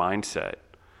and your mindset.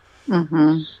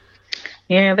 Mm-hmm.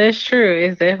 Yeah, that's true.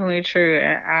 It's definitely true.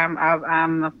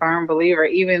 I'm a firm believer,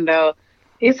 even though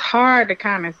it's hard to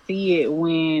kind of see it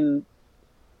when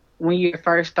you're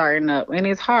first starting up, and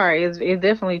it's hard. It's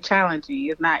definitely challenging.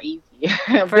 It's not easy.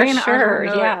 For sure.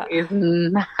 Yeah. It's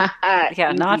not. Yeah,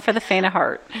 easy. not for the faint of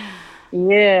heart.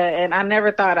 Yeah, and I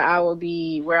never thought I would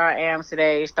be where I am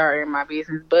today, starting my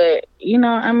business. But you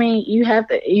have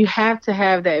to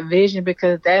have that vision,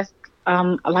 because that's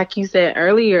like you said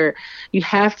earlier, you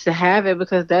have to have it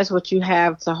because that's what you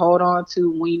have to hold on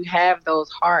to when you have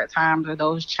those hard times or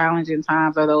those challenging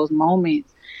times or those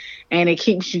moments. And it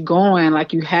keeps you going.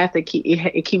 Like, you have to keep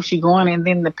it keeps you going. And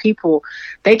then the people,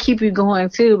 they keep you going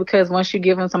too, because once you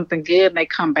give them something good, they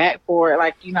come back for it.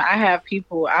 Like, I have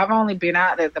people, I've only been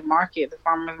out there at the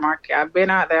farmer's market. I've been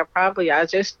out there I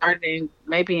just started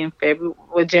maybe in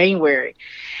January.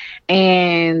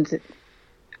 And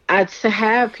to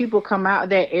have people come out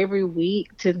there every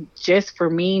week to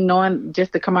come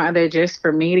out there just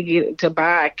for me to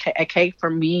buy a cake for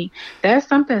me, that's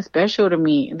something special to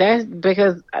me. That's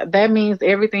because that means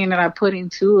everything that I put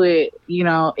into it,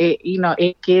 it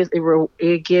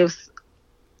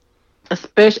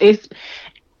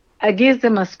gives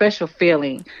them a special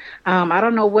feeling. I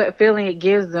don't know what feeling it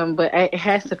gives them, but it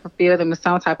has to fulfill them in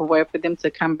some type of way for them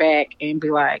to come back and be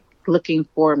like looking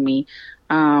for me.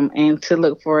 And to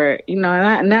look for,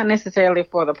 not necessarily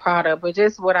for the product, but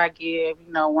just what I give,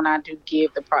 when I do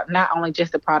give the product, not only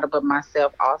just the product, but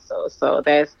myself also. So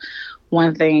that's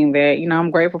one thing that,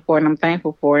 I'm grateful for and I'm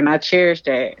thankful for. And I cherish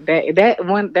that.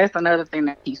 That's another thing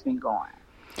that keeps me going.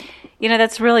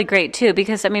 That's really great too,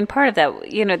 because part of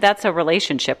that, that's a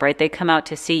relationship, right? They come out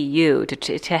to see you,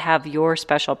 to have your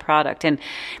special product. And,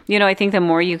 I think the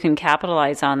more you can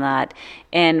capitalize on that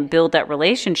and build that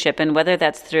relationship, and whether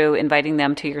that's through inviting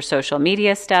them to your social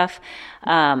media stuff,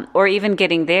 or even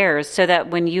getting theirs, so that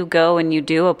when you go and you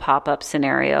do a pop-up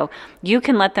scenario, you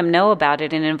can let them know about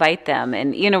it and invite them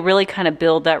and, really kind of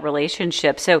build that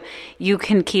relationship so you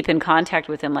can keep in contact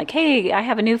with them. Like, hey, I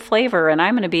have a new flavor and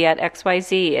I'm going to be at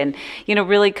XYZ, and,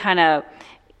 really kind of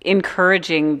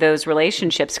encouraging those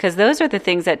relationships, because those are the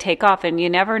things that take off, and you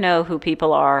never know who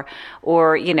people are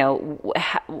or,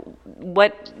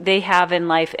 what they have in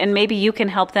life, and maybe you can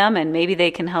help them and maybe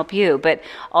they can help you, but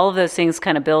all of those things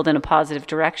kind of build in a positive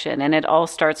direction, and it all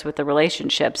starts with the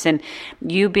relationships, and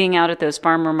you being out at those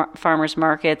farmers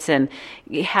markets and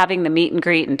having the meet and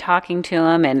greet and talking to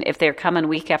them, and if they're coming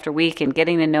week after week and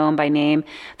getting to know them by name,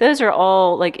 those are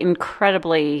all like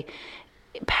incredibly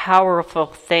powerful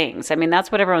things.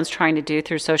 That's what everyone's trying to do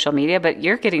through social media, but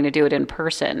you're getting to do it in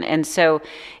person. And so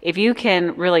if you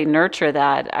can really nurture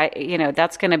that,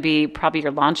 that's going to be probably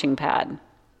your launching pad.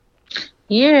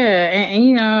 Yeah.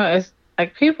 And it's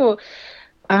like people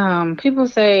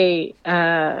say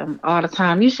all the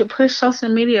time, you should push social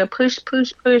media, push.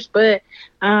 But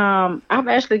I've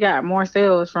actually got more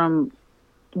sales from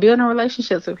building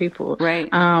relationships with people. Right.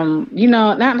 Not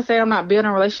to say I'm not building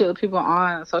a relationship with people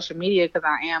on social media, because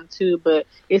I am too, but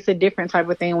it's a different type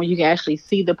of thing when you can actually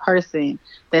see the person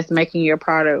that's making your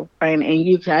product, and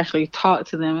you can actually talk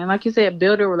to them. And like you said,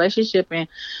 build a relationship. And,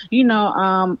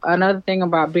 another thing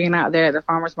about being out there at the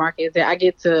farmer's market is that I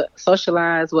get to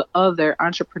socialize with other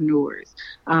entrepreneurs,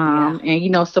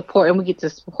 and, support, and we get to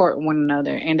support one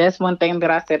another. And that's one thing that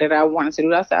I said that I wanted to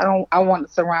do. I said, I want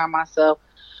to surround myself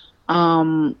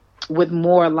with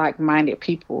more like-minded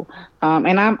people.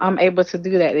 And I'm able to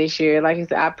do that this year. Like you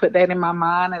said, I put that in my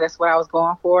mind, and that's what I was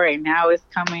going for. And now it's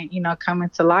coming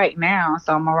to light now.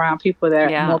 So I'm around people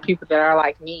more people that are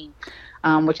like me.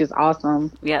 which is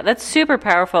awesome. Yeah, that's super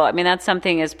powerful. I mean, that's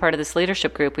something as part of this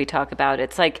leadership group we talk about.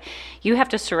 It's like you have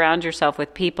to surround yourself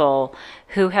with people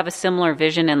who have a similar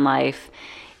vision in life.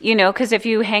 You know, because if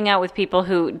you hang out with people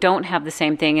who don't have the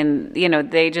same thing and, you know,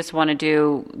 they just want to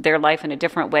do their life in a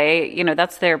different way, you know,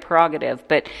 that's their prerogative.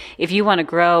 But if you want to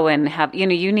grow and have, you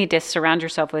know, you need to surround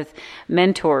yourself with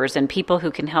mentors and people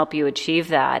who can help you achieve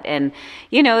that. And,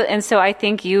 you know, and so I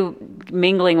think you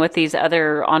mingling with these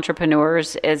other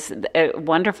entrepreneurs is a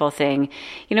wonderful thing.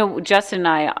 You know, Justin and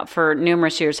I, for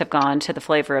numerous years, have gone to the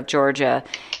Flavor of Georgia.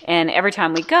 And every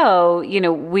time we go, you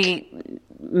know, we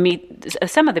meet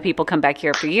some of the people come back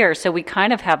year after year, so we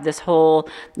kind of have this whole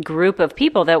group of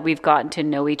people that we've gotten to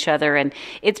know each other, and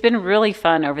it's been really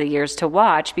fun over the years to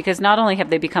watch, because not only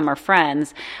have they become our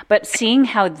friends, but seeing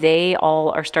how they all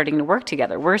are starting to work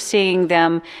together. We're seeing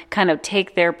them kind of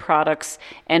take their products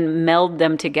and meld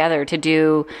them together to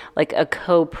do like a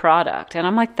co-product, and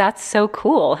I'm like, that's so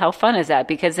cool. How fun is that?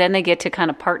 Because then they get to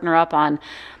kind of partner up on,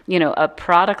 you know, a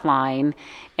product line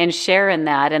and share in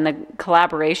that, and the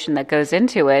collaboration that goes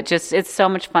into it. Just, it's so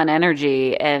much fun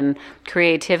energy and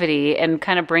creativity, and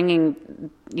kind of bringing,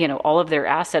 you know, all of their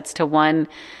assets to one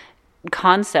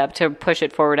concept to push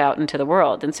it forward out into the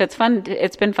world. And so it's fun.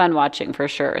 It's been fun watching, for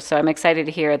sure. So I'm excited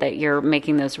to hear that you're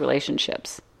making those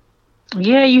relationships.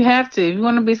 Yeah, you have to. If you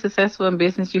want to be successful in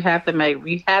business, you have to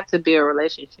build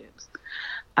relationships.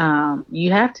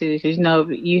 You have to, because, you know,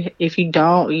 if you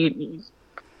don't,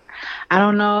 I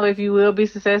don't know if you will be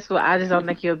successful. I just don't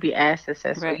think you'll be as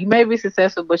successful. Right. You may be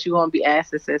successful, but you won't be as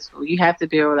successful. You have to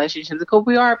build relationships, because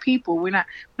we are people. We're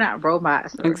not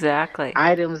robots or exactly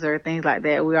items or things like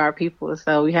that. We are people,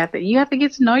 so you have to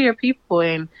get to know your people,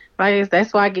 and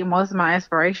that's why I get most of my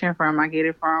inspiration from. I get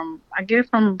it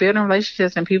from building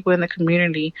relationships and people in the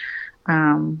community. So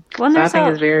I think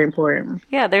it's very important.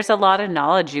 Yeah, there's a lot of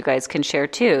knowledge you guys can share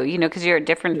too, you know, because you're at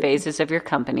different phases of your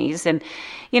companies. And,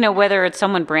 you know, whether it's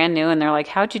someone brand new and they're like,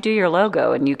 how'd you do your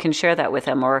logo? And you can share that with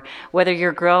them. Or whether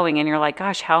you're growing and you're like,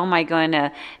 gosh, how am I going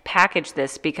to package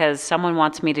this? Because someone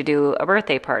wants me to do a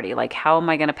birthday party. Like, how am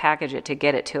I going to package it to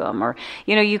get it to them? Or,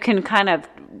 you know, you can kind of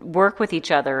work with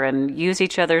each other and use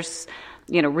each other's,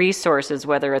 you know, resources,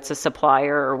 whether it's a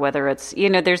supplier or whether it's, you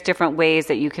know, there's different ways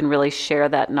that you can really share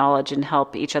that knowledge and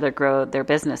help each other grow their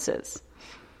businesses.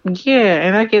 Yeah,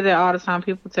 and I get that all the time.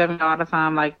 People tell me all the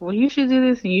time, like, well, you should do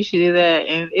this and you should do that.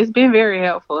 And it's been very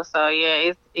helpful. So,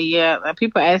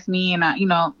 people ask me, and I, you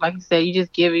know, like you said, you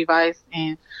just give advice,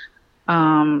 and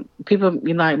people,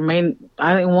 you know, like,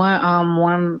 I think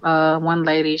one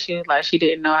lady, she was like, she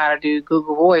didn't know how to do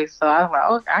Google Voice. So I was like,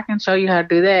 oh, I can show you how to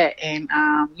do that. And,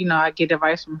 you know, I get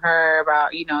advice from her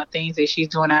about, you know, things that she's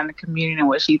doing out in the community and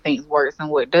what she thinks works and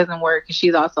what doesn't work. And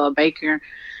she's also a baker.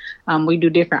 We do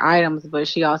different items, but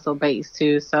she also bakes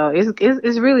too. So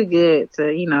it's really good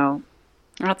to, you know,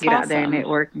 That's get awesome. out there and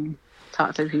network and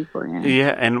talk to people.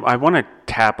 Yeah, and I want to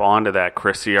tap onto that,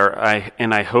 Chrissy.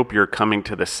 I hope you're coming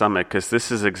to the summit, because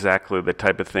this is exactly the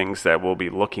type of things that we'll be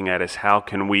looking at, is how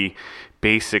can we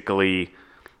basically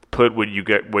put what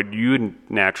you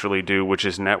naturally do, which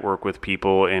is network with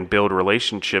people and build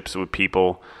relationships with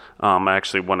people. I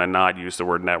actually want to not use the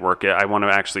word network. I want to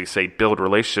actually say build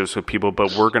relationships with people,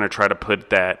 but we're going to try to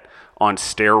put that on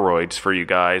steroids for you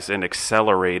guys and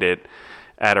accelerate it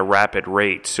at a rapid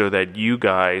rate so that you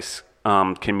guys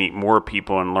can meet more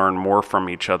people and learn more from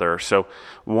each other. So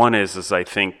one is I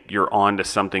think you're on to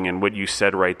something, and what you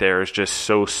said right there is just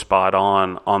so spot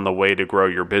on the way to grow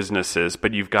your businesses,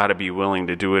 but you've got to be willing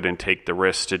to do it and take the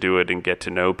risk to do it and get to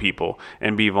know people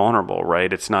and be vulnerable,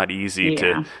 right? It's not easy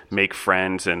to make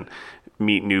friends and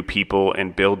meet new people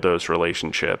and build those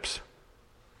relationships.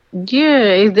 Yeah,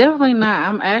 it's definitely not.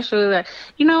 I'm actually like,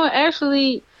 you know,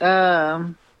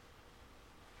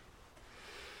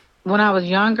 when I was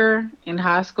younger in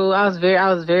high school, I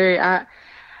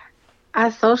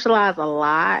socialized a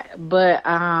lot, but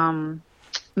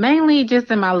mainly just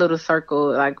in my little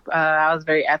circle. Like, I was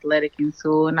very athletic in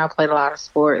school, and I played a lot of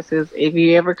sports. If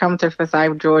you ever come to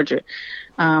Forsyth, Georgia,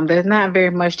 there's not very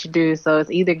much to do. So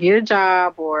it's either get a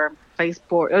job or play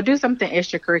sport or do something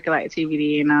extracurricular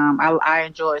activity. And I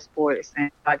enjoy sports,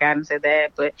 and I got into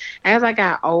that. But as I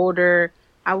got older,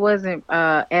 I wasn't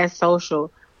as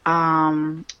social.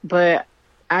 But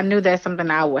I knew that's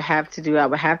something I would have to do. I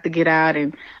would have to get out,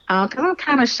 and because I'm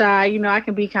kind of shy, you know, I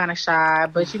can be kind of shy,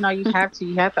 but you know, you have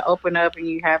to open up, and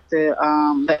you have to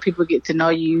let people get to know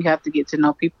you. You have to get to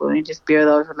know people and just build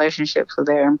those relationships, so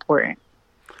they're important.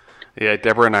 Yeah,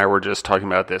 Deborah and I were just talking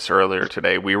about this earlier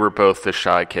today. We were both the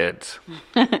shy kids.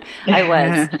 I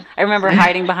was. I remember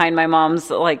hiding behind my mom's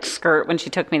like skirt when she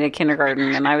took me to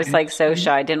kindergarten, and I was like so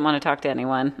shy, I didn't want to talk to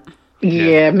anyone.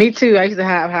 Yeah, me too. I used to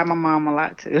have my mom a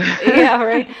lot too. Yeah,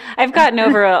 right. I've gotten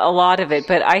over a lot of it,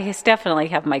 but I definitely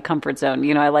have my comfort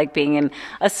zone. I like being in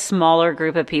a smaller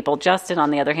group of people. Justin,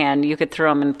 on the other hand, you could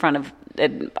throw him in front of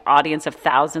an audience of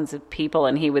thousands of people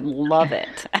and he would love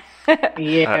it.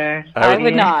 Yeah. I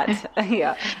would not.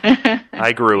 Yeah.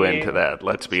 I grew into that.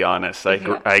 Let's be honest.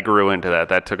 I grew into that.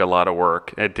 That took a lot of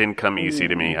work. It didn't come easy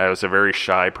to me. I was a very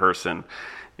shy person.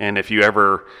 And if you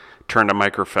ever turned a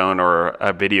microphone or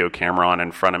a video camera on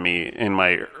in front of me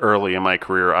early in my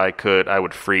career, I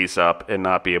would freeze up and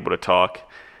not be able to talk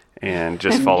and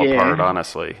just fall apart,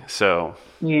 honestly. So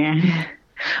yeah.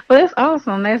 Well, that's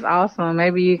awesome. That's awesome.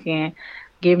 Maybe you can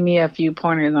give me a few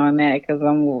pointers on that, because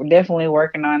I'm definitely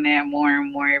working on that more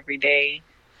and more every day.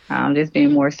 Just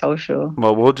being more social.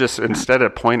 Well, we'll just, instead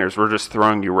of pointers, we're just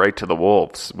throwing you right to the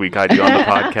wolves. We got you on the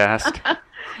podcast.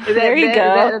 There you go. Is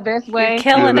that the best way? You're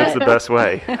killing That's the best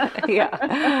way.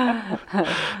 Yeah.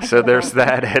 So there's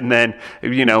that. And then,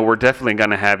 we're definitely going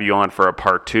to have you on for a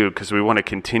part 2 because we want to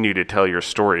continue to tell your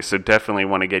story. So definitely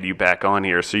want to get you back on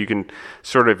here. So you can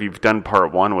you've done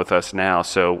part 1 with us now.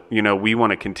 So, we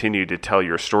want to continue to tell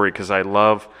your story because I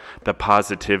love the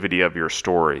positivity of your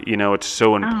story. It's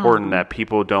so important that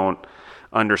people don't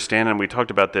understand. And we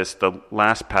talked about this the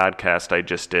last podcast I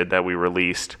just did that we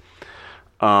released.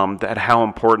 That how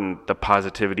important the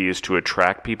positivity is to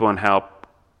attract people and how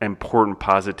important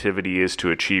positivity is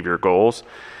to achieve your goals.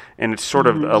 And it's sort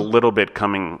of a little bit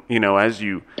coming, as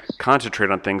you concentrate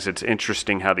on things, it's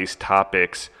interesting how these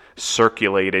topics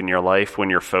circulate in your life when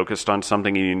you're focused on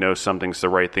something and something's the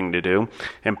right thing to do.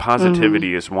 And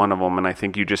positivity is one of them. And I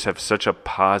think you just have such a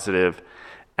positive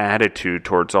attitude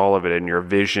towards all of it, and your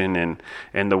vision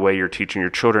and the way you're teaching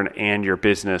your children and your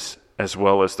business, as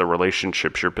well as the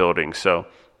relationships you're building. So,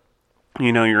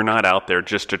 you're not out there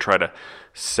just to try to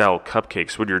sell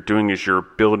cupcakes. What you're doing is you're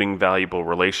building valuable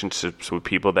relationships with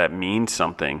people that mean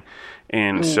something.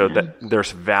 And so that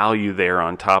there's value there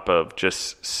on top of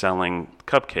just selling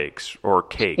cupcakes or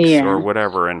cakes or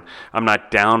whatever. And I'm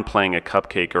not downplaying a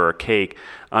cupcake or a cake.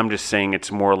 I'm just saying it's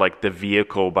more like the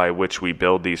vehicle by which we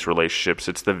build these relationships.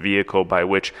 It's the vehicle by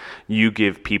which you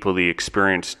give people the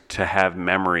experience to have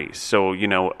memories. So,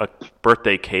 a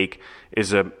birthday cake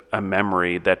is a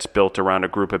memory that's built around a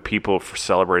group of people for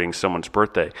celebrating someone's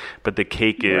birthday. But the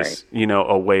cake is,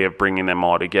 a way of bringing them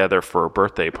all together for a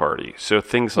birthday party. So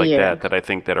things like that I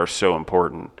think that are so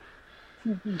important.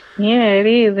 Yeah, it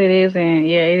is. It is. And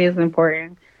it is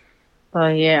important. So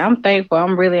I'm thankful.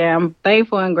 I'm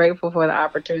thankful and grateful for the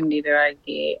opportunity that I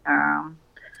get.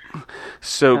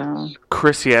 So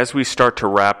Chrissy, as we start to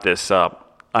wrap this up,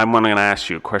 I'm going to ask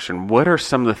you a question. What are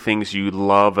some of the things you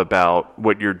love about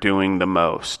what you're doing the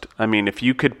most? I mean, if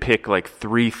you could pick like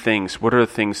 3 things, what are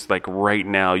the things like right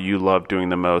now you love doing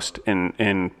the most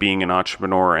in being an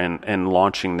entrepreneur and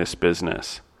launching this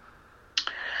business?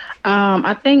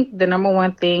 I think the number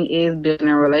one thing is building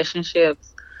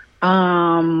relationships.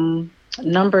 Number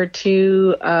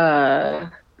 2,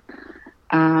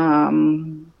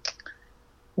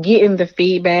 getting the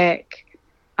feedback.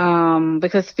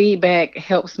 Because feedback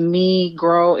helps me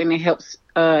grow, and it helps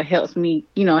me,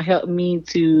 help me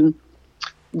to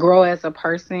grow as a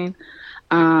person.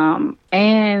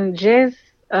 And just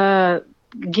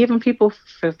giving people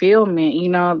fulfillment.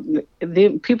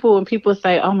 When people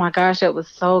say, "Oh my gosh, that was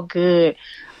so good,"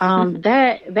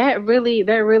 that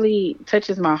really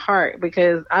touches my heart,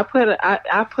 because I put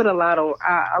a lot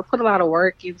of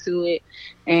work into it,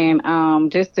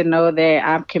 and just to know that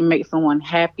I can make someone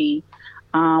happy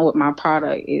with my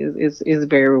product is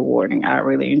very rewarding. I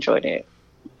really enjoy that.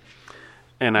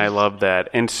 And I love that.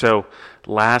 And so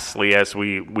lastly, as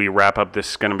we wrap up,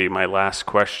 this is going to be my last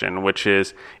question, which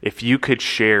is, if you could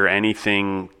share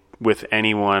anything with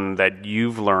anyone that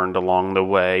you've learned along the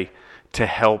way to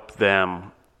help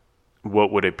them,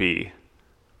 what would it be?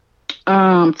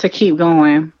 To keep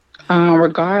going.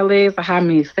 Regardless of how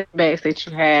many setbacks that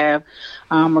you have,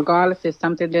 regardless if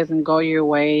something doesn't go your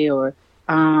way, or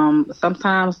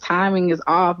sometimes timing is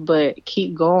off, but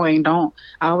keep going. Don't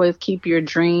always keep your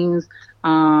dreams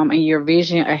and your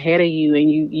vision ahead of you,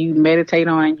 and you meditate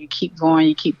on it, you keep going,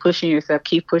 you keep pushing yourself,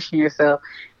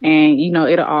 and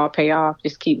it'll all pay off.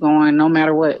 Just keep going, no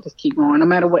matter what. Just keep going, no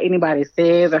matter what anybody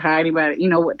says or how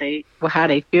anybody, how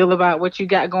they feel about what you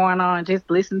got going on. Just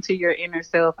listen to your inner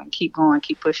self and keep going,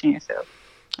 keep pushing yourself.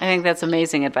 I think that's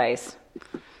amazing advice.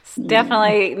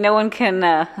 Definitely, no one can.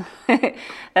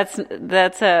 That's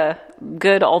a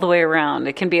good all the way around.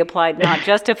 It can be applied not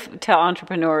just to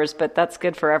entrepreneurs, but that's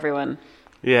good for everyone.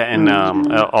 Yeah, and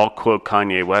I'll quote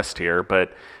Kanye West here,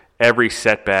 but every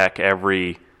setback,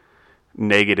 every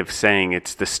negative saying,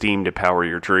 it's the steam to power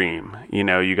your dream. You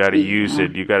know, you got to use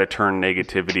it. You got to turn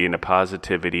negativity into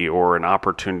positivity or an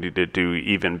opportunity to do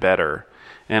even better.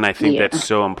 And I think that's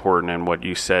so important in what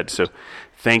you said. So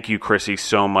thank you, Chrissy,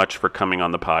 so much for coming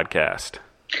on the podcast.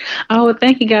 Oh, well,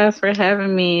 thank you guys for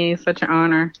having me. It's such an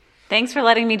honor. Thanks for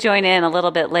letting me join in a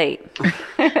little bit late.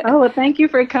 Oh, well, thank you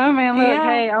for coming. Look,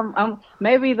 hey, I'm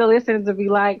maybe the listeners will be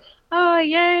like, oh,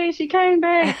 yay, she came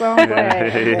back. So I'm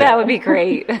glad. That would be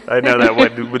great. I know that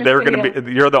would. They're going to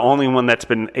be. You're the only one that's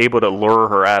been able to lure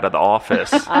her out of the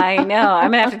office. I know.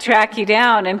 I'm gonna have to track you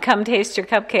down and come taste your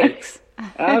cupcakes.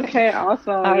 Okay,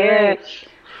 awesome. All right.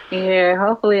 Yeah,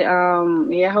 hopefully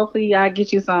I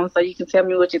get you some so you can tell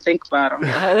me what you think about them.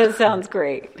 That sounds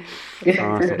great.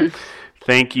 Awesome.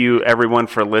 Thank you, everyone,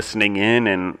 for listening in,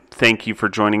 and thank you for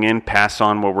joining in. Pass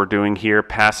on what we're doing here.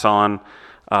 Pass on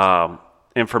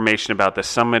information about the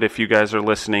summit if you guys are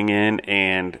listening in,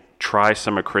 and try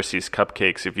some of Chrissy's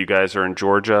cupcakes if you guys are in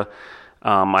Georgia.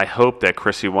 I hope that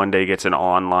Chrissy one day gets an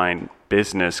online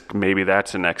business. Maybe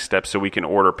that's the next step, so we can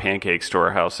order pancakes to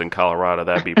our house in Colorado.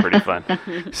 That'd be pretty fun.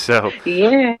 So,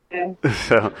 yeah.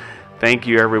 So, thank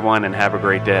you, everyone, and have a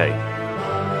great day.